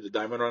gone to the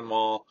Diamond Run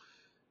Mall,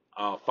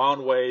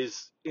 found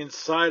ways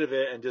inside of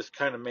it, and just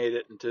kind of made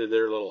it into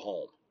their little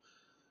home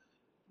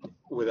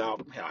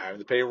without having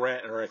to pay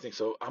rent or anything.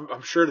 So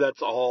I'm sure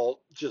that's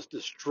all just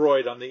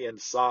destroyed on the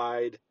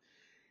inside.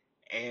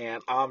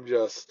 And I'm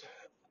just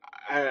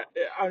kind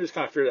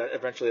of fear that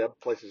eventually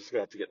that place is just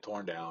gonna have to get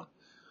torn down.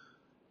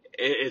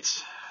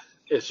 It's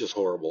just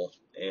horrible,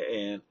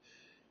 and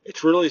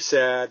it's really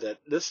sad that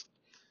this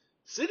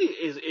city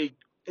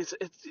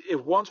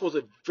it once was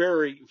a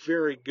very,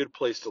 very good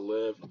place to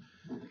live.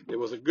 It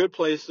was a good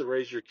place to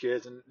raise your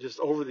kids, and just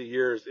over the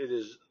years, it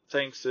is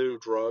thanks to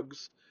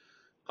drugs,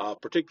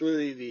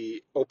 particularly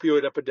the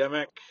opioid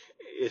epidemic.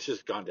 It's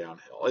just gone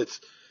downhill. It's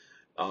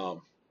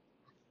um,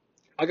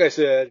 like I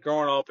said,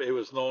 growing up, it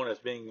was known as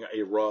being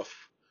a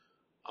rough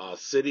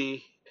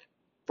city.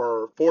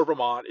 For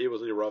Vermont, it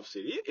was a rough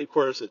city. Of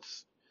course,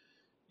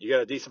 you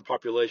got a decent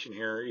population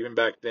here, even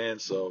back then.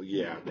 So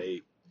yeah,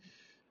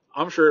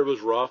 I'm sure it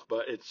was rough,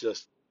 but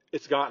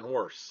it's gotten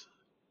worse.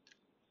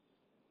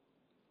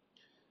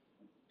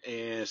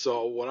 And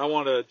so what I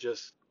want to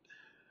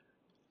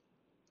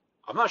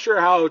I'm not sure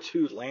how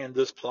to land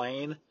this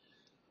plane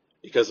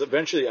because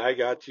eventually I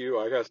got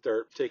to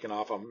start taking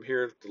off. I'm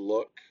here to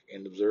look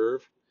and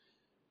observe,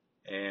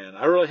 and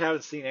I really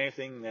haven't seen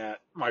anything that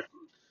my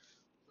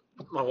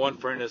one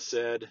friend has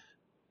said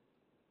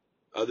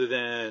other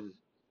than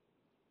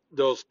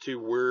those two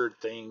weird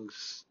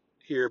things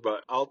here.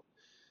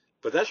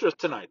 But that's just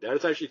tonight. That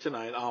is actually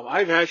tonight.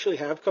 I've actually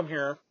have come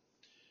here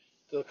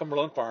to the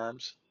Cumberland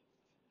Farms,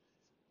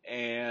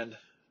 and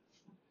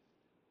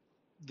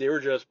they were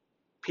just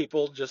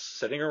people just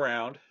sitting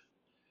around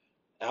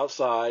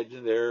outside.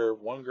 There,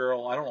 one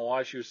girl, I don't know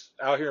why she was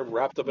out here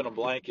wrapped up in a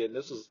blanket. And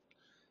this is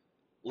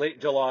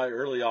late July,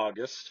 early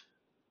August,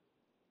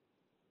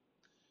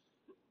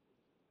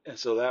 and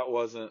so that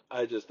wasn't.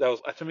 That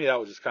was to me that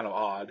was just kind of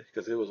odd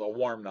because it was a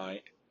warm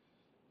night,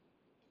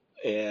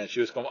 and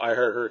I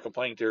heard her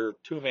complaining to her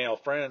two male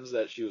friends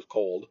that she was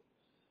cold.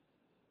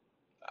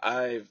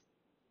 I've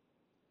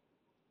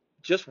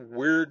just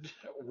weird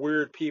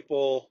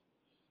people,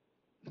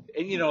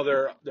 and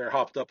they're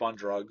hopped up on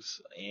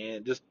drugs,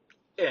 and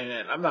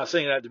I'm not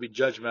saying that to be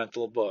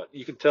judgmental, but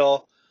you can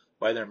tell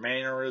by their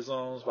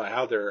mannerisms, by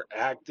how they're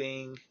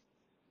acting.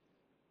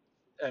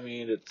 I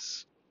mean,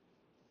 it's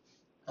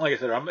like I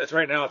said, it's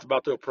right now. It's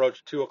about to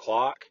approach 2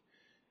 o'clock,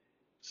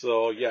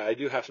 so yeah, I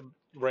do have to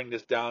bring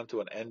this down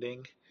to an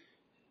ending.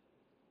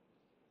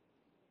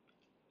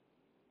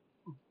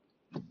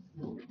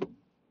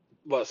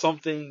 But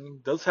something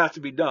does have to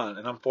be done,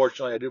 and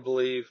unfortunately, I do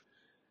believe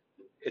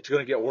it's going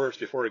to get worse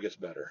before it gets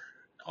better.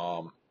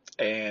 Um,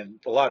 and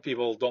a lot of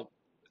people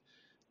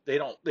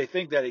they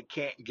think that it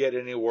can't get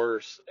any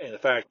worse, and the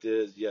fact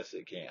is, yes,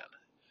 it can.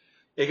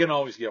 It can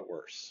always get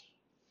worse.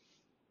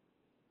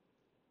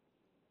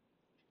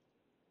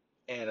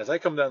 And as I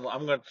come down,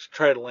 I'm going to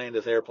try to land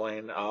this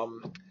airplane.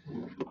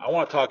 I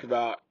want to talk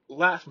about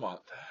last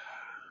month,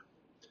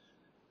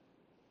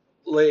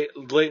 late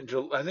in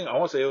July. I think I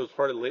want to say it was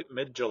probably late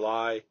mid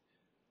July.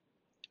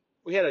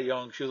 We had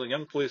she was a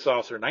young police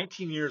officer,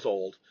 19 years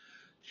old.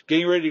 She's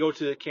getting ready to go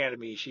to the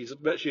academy.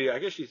 I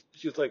guess she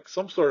was like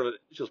she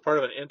was part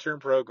of an intern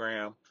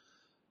program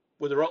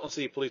with the Rutland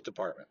City Police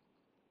Department.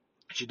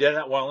 She did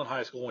that while in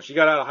high school. When she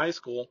got out of high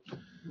school,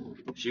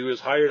 she was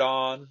hired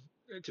on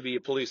to be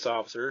a police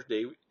officer.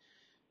 They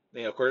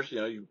of course,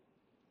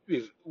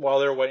 while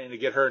they were waiting to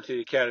get her into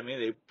the academy,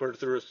 they put her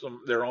through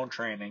their own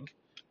training,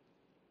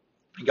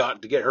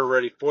 got to get her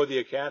ready for the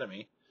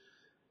academy.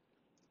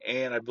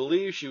 And I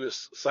believe she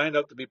was signed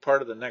up to be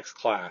part of the next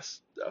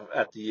class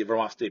at the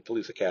Vermont State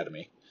Police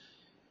Academy.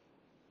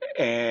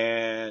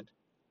 And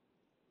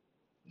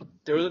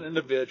there was an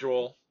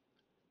individual,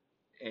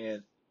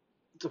 and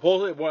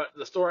supposedly what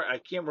the story, I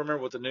can't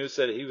remember what the news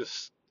said.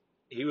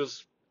 He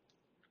was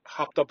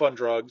hopped up on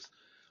drugs,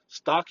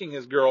 stalking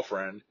his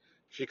girlfriend.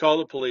 She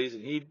called the police,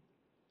 and he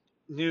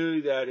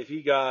knew that if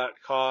he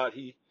got caught,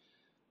 he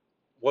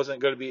was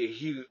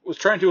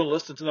trying to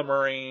enlist into the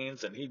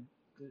Marines, and he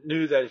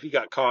knew that if he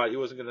got caught, he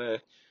wasn't going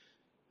to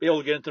be able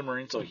to get into the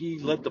Marines. So he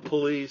led the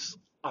police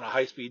on a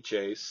high-speed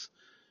chase.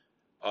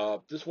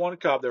 This one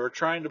cop, they were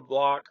trying to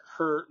block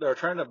her. They were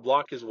trying to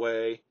block his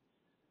way,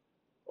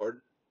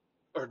 or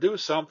do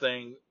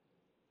something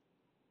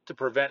to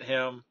prevent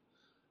him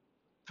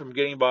from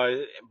getting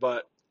by.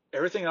 But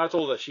everything I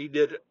told her she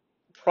did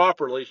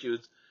properly.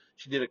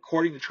 She did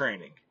according to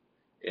training,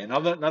 and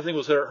nothing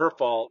was her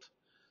fault.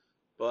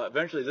 But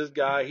eventually, this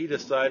guy, he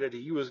decided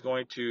he was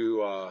going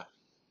to. I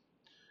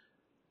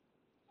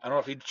don't know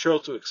if he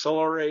chose to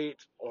accelerate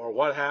or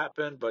what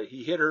happened, but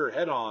he hit her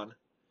head on,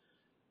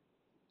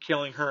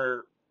 killing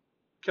her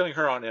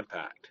on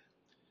impact.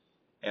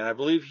 And I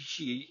believe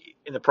she,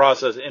 in the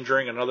process,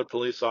 injuring another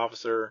police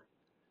officer.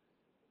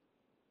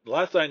 The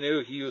last I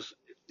knew, he's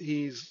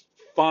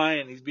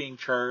fine. He's being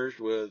charged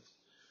with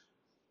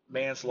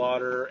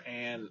manslaughter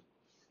and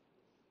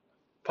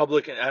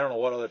public, and I don't know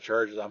what other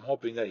charges. I'm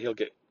hoping that he'll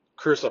get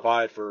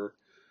crucified for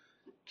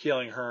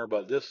killing her,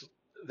 but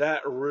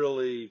that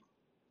really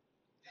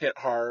hit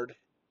hard.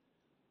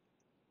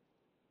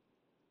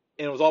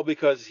 And it was all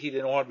because he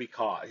didn't want to be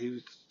caught. He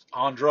was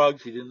on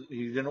drugs. He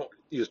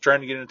was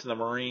trying to get into the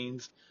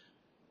Marines,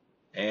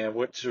 and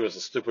which was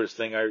the stupidest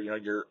thing.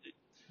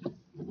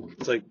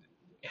 It's like,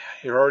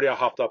 you're already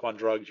hopped up on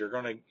drugs. You're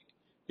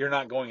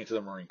not going into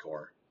the Marine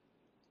Corps.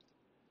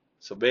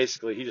 So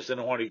basically, he just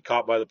didn't want to get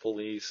caught by the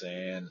police,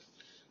 and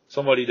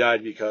somebody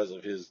died because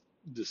of his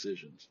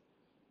decisions.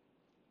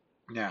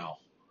 Now,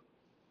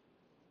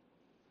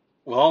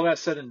 with all that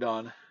said and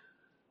done,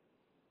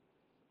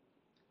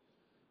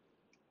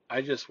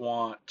 I just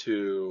want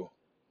to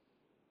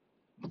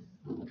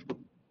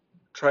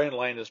try and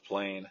land this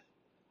plane,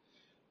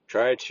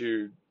 try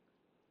to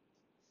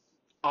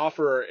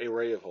offer a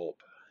ray of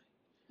hope.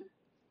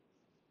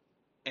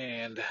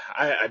 And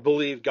I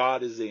believe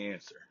God is the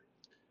answer.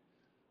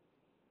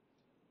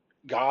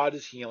 God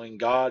is healing.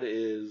 God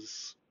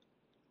is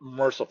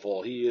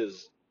merciful. He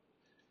is.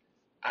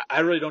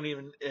 I really don't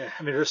even.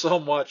 I mean, there's so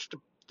much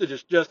to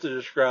just to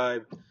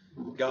describe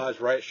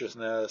God's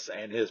righteousness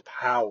and His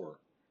power,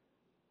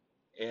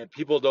 and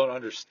people don't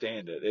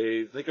understand it.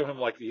 They think of Him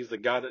like He's the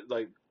God.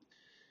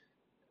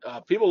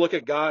 People look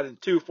at God in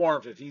two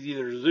forms. If He's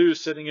either Zeus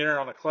sitting there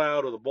on a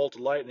cloud with a bolt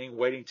of lightning,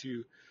 waiting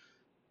to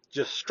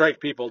just strike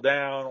people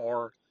down,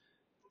 or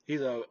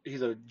he's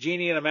a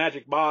genie in a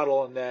magic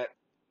bottle, and that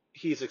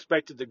He's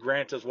expected to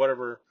grant us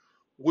whatever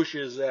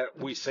wishes that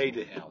we say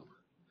to Him,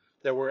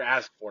 that we're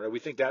asked for. And we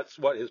think that's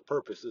what His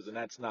purpose is, and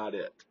that's not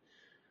it.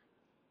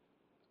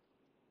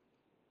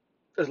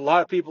 There's a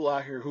lot of people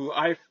out here who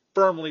I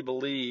firmly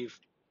believe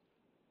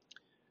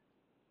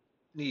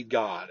need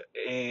God,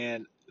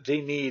 and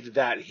they need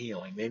that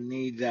healing. They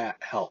need that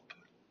help.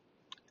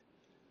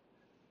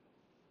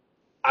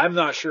 I'm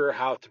not sure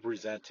how to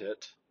present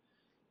it.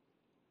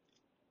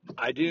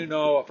 I do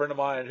know a friend of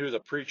mine who's a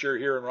preacher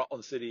here in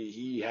Rutland City.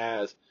 He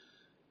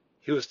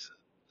was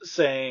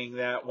saying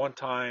that one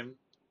time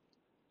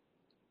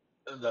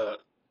the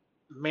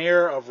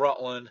mayor of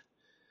Rutland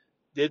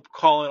did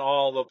call in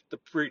all the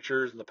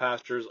preachers and the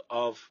pastors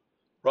of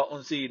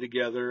Rutland City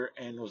together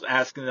and was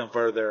asking them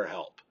for their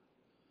help.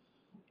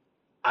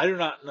 I do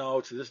not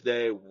know to this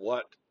day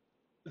what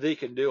they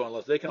can do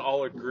unless they can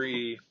all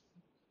agree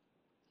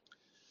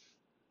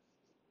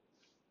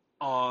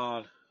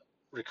on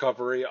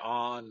recovery,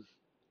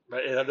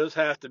 but it does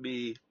have to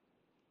be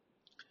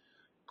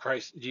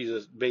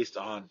Jesus, based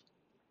on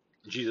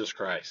Jesus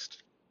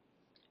Christ.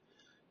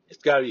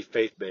 It's got to be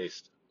faith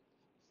based.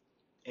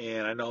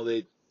 And I know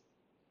they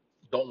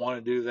don't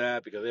want to do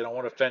that because they don't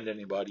want to offend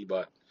anybody,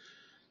 but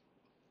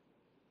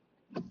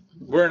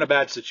we're in a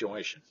bad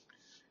situation.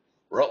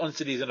 Rutland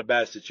City is in a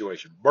bad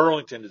situation.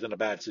 Burlington is in a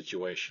bad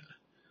situation.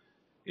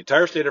 The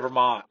entire state of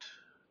Vermont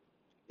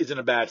is in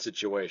a bad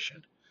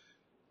situation.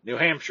 New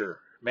Hampshire,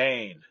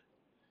 Maine,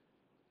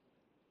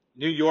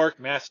 New York,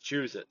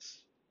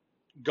 Massachusetts,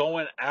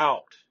 going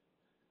out.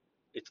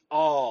 It's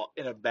all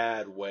in a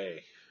bad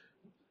way.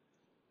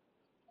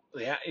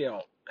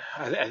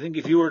 I think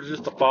if you were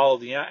just to follow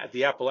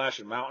the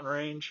Appalachian Mountain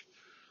Range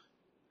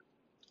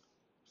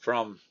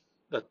from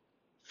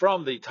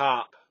the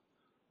top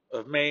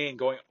of Maine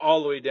going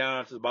all the way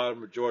down to the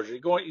bottom of Georgia,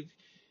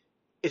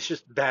 it's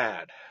just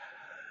bad.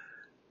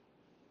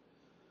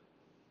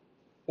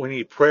 We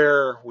need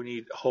prayer. We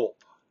need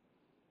hope.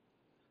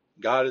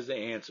 God is the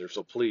answer.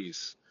 So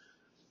please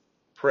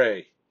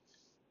pray.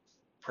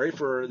 Pray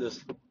for this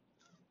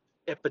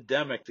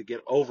epidemic to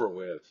get over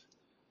with.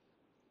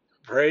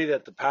 Pray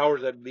that the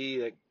powers that be,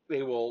 that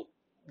they will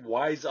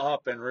wise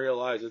up and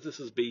realize that this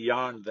is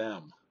beyond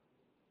them.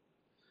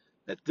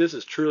 That this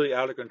is truly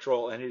out of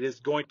control, and it is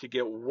going to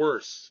get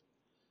worse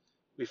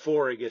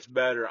before it gets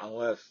better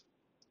unless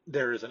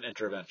there is an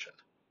intervention.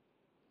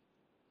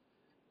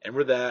 And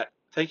with that,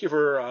 thank you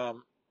for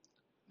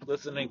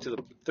listening to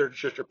the Third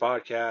Sister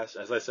podcast.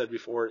 As I said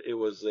before, it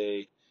was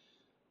a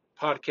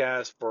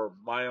podcast for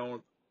my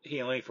own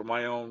healing, for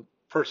my own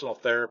personal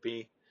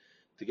therapy,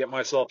 to get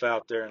myself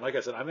out there. And like I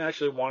said, I'm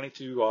actually wanting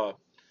to,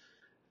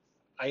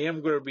 I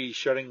am going to be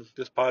shutting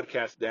this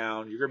podcast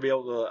down. You're going to be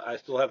able to, I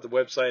still have the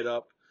website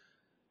up,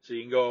 so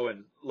you can go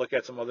and look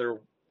at some other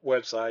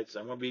websites.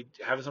 I'm going to be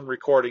having some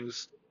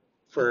recordings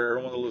for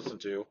everyone to listen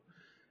to.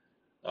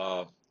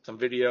 Some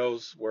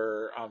videos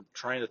where I'm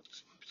trying to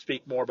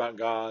speak more about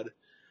God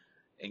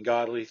and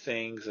godly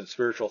things and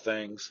spiritual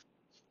things.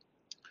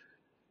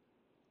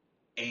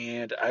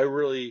 And I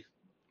really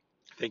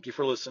thank you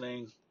for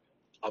listening.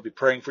 I'll be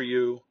praying for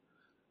you.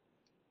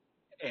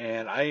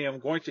 And I am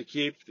going to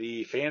keep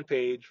the fan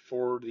page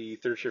for the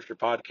Third Shifter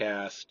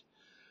podcast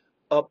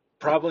up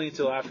probably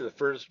until after the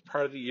first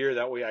part of the year.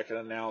 That way I can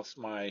announce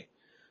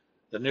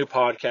the new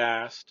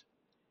podcast.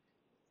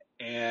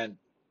 And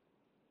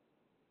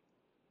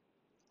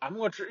I'm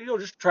going to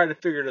just try to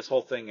figure this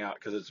whole thing out,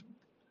 because it's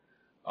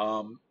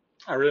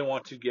I really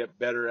want to get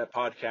better at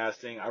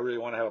podcasting. I really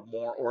want to have a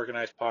more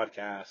organized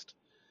podcast.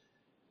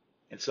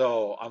 And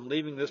so I'm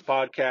leaving this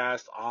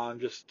podcast on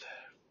just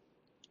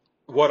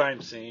what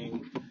I'm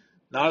seeing,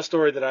 not a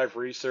story that I've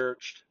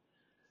researched,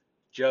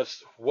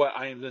 just what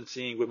I have been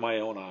seeing with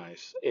my own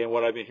eyes and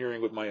what I've been hearing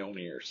with my own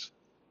ears.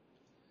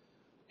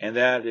 And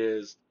that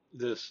is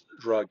this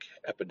drug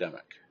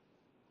epidemic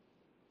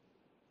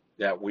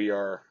that we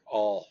are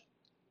all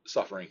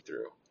suffering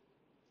through.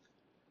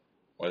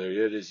 Whether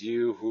it is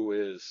you who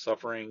is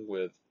suffering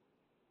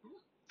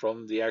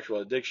from the actual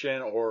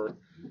addiction, or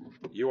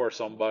you are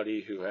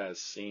somebody who has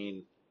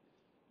seen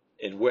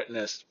and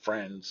witnessed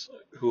friends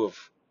who have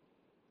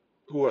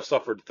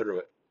suffered through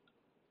it.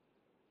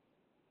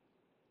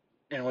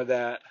 And with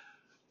that,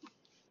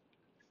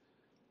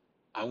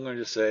 I'm going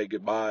to just say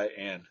goodbye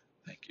and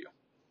thank you.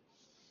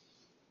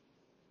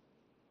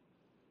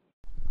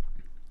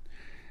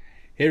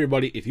 Hey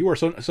everybody, if you are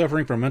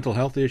suffering from mental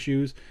health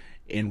issues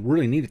and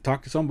really need to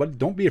talk to somebody,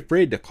 don't be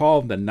afraid to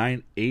call the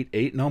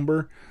 988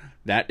 number.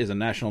 That is a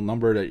national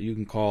number that you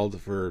can call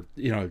for,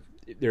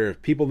 there are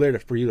people there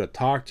for you to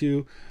talk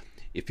to.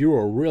 If you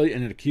are really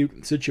in an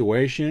acute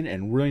situation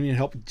and really need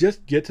help,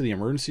 just get to the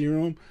emergency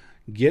room,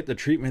 get the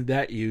treatment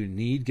that you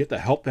need, get the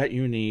help that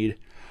you need.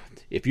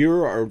 If you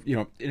are,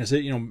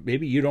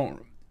 maybe you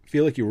don't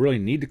feel like you really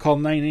need to call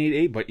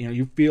 988, but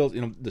you feel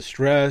the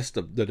stress,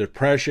 the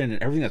depression,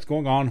 and everything that's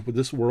going on with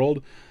this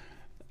world,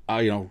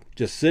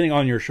 just sitting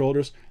on your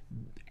shoulders,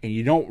 and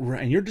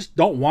you just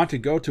don't want to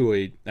go to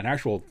an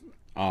actual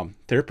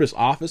therapist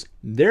office.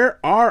 There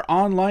are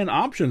online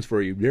options for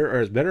you.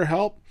 There is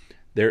BetterHelp,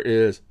 there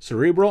is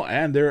Cerebral,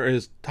 and there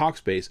is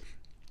Talkspace.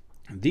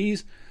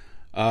 These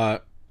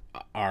are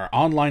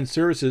online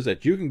services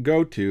that you can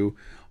go to.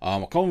 A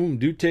couple of them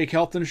do take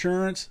health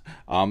insurance.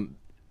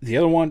 The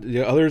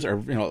others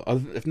are,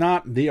 if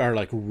not, they are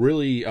like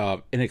really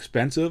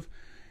inexpensive.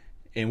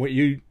 And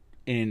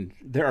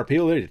there are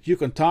people there that you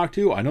can talk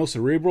to. I know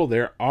Cerebral,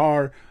 there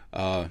are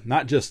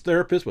not just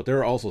therapists, but there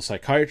are also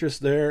psychiatrists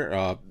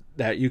there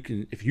that you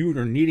can, if you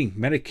are needing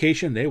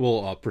medication, they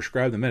will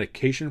prescribe the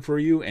medication for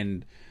you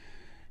and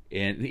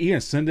even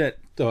send that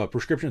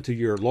prescription to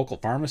your local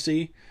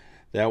pharmacy.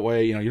 That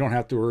way, you don't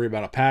have to worry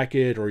about a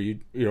packet or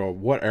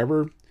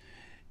whatever.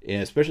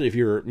 And especially if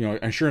your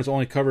insurance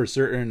only covers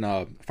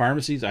certain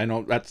pharmacies. I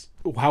know that's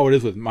how it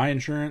is with my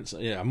insurance.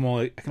 Yeah,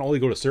 I can only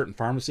go to certain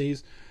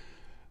pharmacies,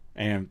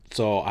 and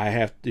so I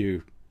have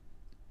to.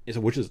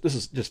 This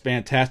is just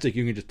fantastic.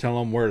 You can just tell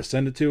them where to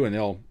send it to, and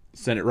they'll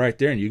send it right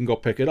there, and you can go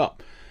pick it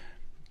up.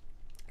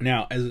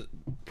 Now, as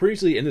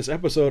previously in this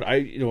episode,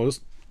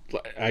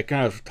 I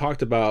kind of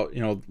talked about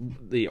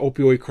the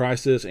opioid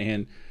crisis,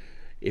 and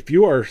if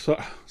you are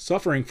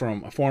suffering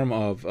from a form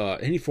of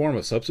any form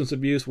of substance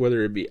abuse,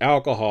 whether it be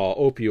alcohol,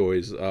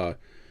 opioids,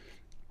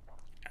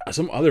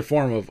 some other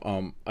form of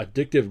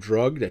addictive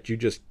drug that you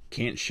just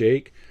can't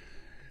shake,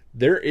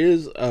 there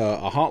is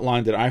a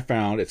hotline that I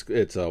found. It's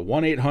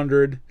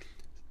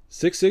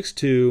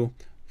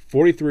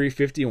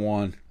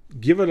 1-800-662-4351.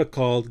 Give it a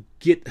call.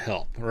 Get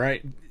help.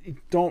 Right?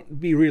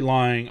 Don't be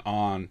relying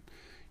on.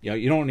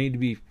 You don't need to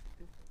be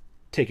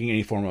taking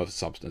any form of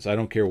substance. I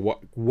don't care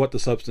what the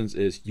substance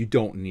is. You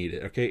don't need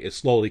it. Okay, it's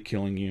slowly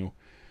killing you.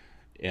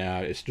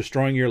 It's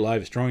destroying your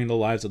life. It's destroying the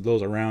lives of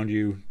those around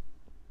you.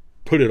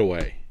 Put it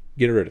away.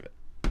 Get rid of it.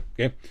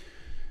 Okay.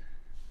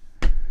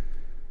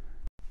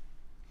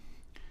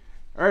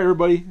 All right,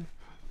 everybody.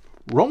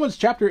 Romans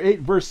chapter 8,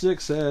 verse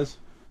 6 says,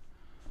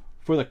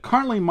 "For the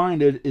carnally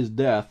minded is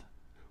death,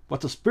 but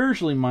the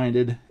spiritually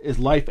minded is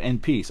life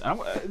and peace."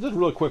 Just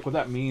really quick, what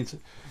that means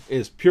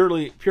is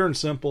pure and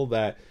simple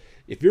that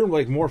if you're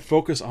more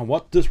focused on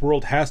what this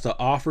world has to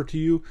offer to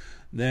you,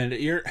 then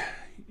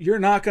you're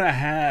not going to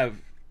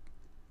have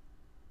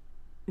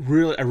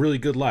a really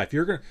good life.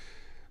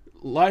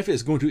 Life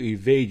is going to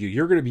evade you.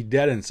 You're going to be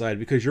dead inside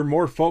because you're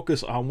more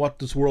focused on what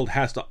this world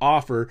has to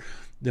offer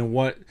than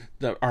what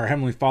our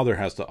Heavenly Father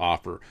has to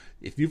offer.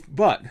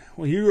 But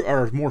when you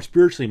are more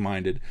spiritually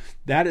minded,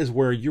 that is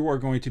where you are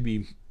going to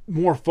be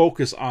more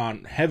focused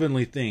on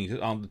heavenly things.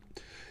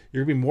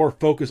 You're going to be more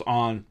focused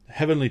on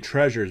heavenly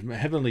treasures,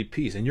 heavenly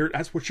peace. And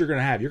that's what you're going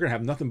to have. You're going to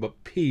have nothing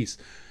but peace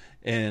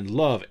and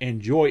love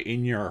and joy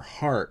in your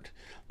heart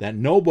that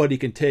nobody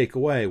can take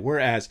away.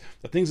 Whereas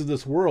the things of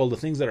this world, the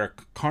things that are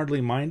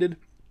carnally minded,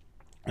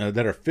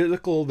 that are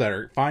physical, that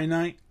are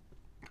finite,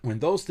 when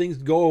those things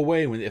go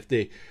away, if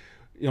they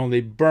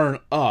they burn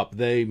up,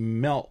 they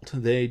melt,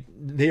 they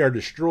are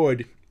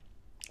destroyed.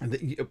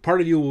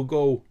 Part of you will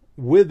go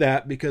with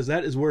that because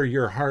that is where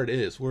your heart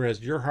is.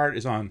 Whereas your heart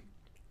is on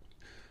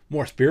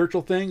more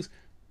spiritual things,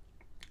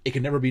 it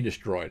can never be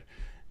destroyed.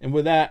 And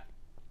with that,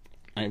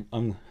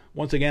 I'm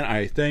once again,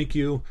 I thank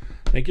you.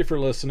 Thank you for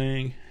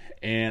listening.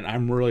 And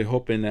I'm really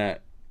hoping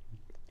that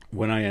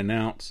when I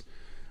announce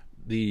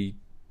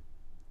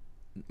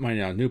my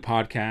new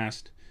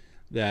podcast,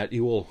 that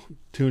you will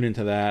tune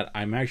into that.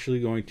 I'm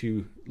actually going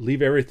to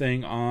leave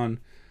everything on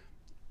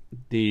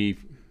the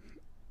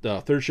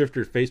Third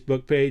Shifter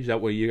Facebook page.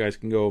 That way you guys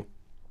can go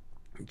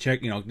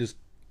check,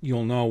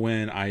 you'll know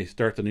when I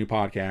start the new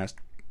podcast.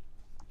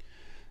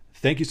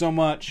 Thank you so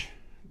much.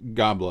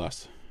 God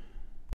bless.